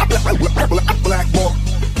 Blackmore, Blackmore.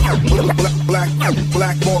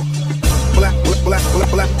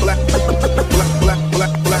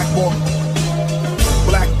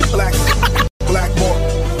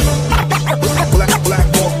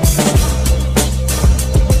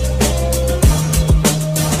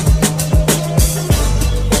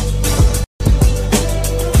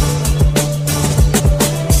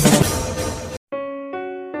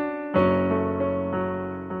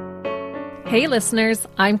 Hey listeners,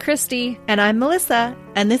 I'm Christy. And I'm Melissa,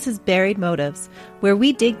 and this is Buried Motives, where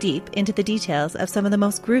we dig deep into the details of some of the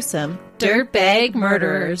most gruesome dirtbag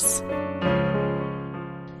murderers.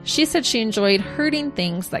 She said she enjoyed hurting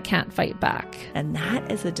things that can't fight back. And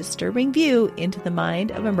that is a disturbing view into the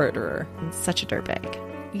mind of a murderer. And such a dirtbag.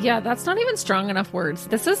 Yeah, that's not even strong enough words.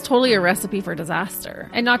 This is totally a recipe for disaster.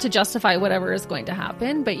 And not to justify whatever is going to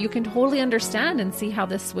happen, but you can totally understand and see how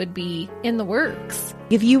this would be in the works.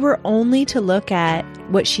 If you were only to look at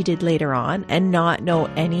what she did later on and not know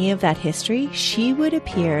any of that history, she would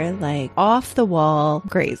appear like off the wall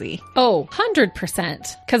crazy. Oh,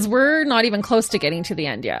 100%. Because we're not even close to getting to the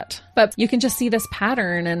end yet. But you can just see this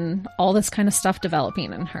pattern and all this kind of stuff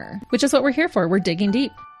developing in her, which is what we're here for. We're digging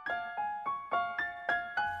deep.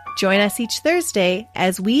 Join us each Thursday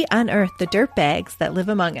as we unearth the dirtbags that live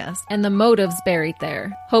among us and the motives buried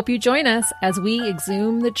there. Hope you join us as we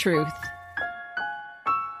exhume the truth.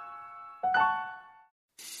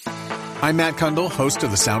 I'm Matt Kundle, host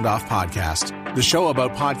of the Sound Off Podcast, the show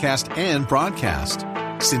about podcast and broadcast.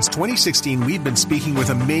 Since 2016, we've been speaking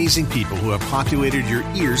with amazing people who have populated your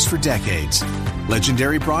ears for decades.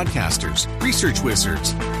 Legendary broadcasters, research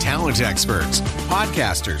wizards, talent experts,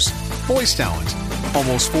 podcasters, voice talent.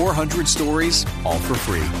 Almost 400 stories, all for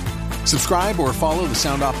free. Subscribe or follow the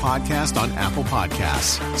Sound Off Podcast on Apple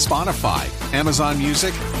Podcasts, Spotify, Amazon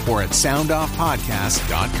Music, or at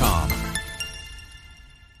soundoffpodcast.com.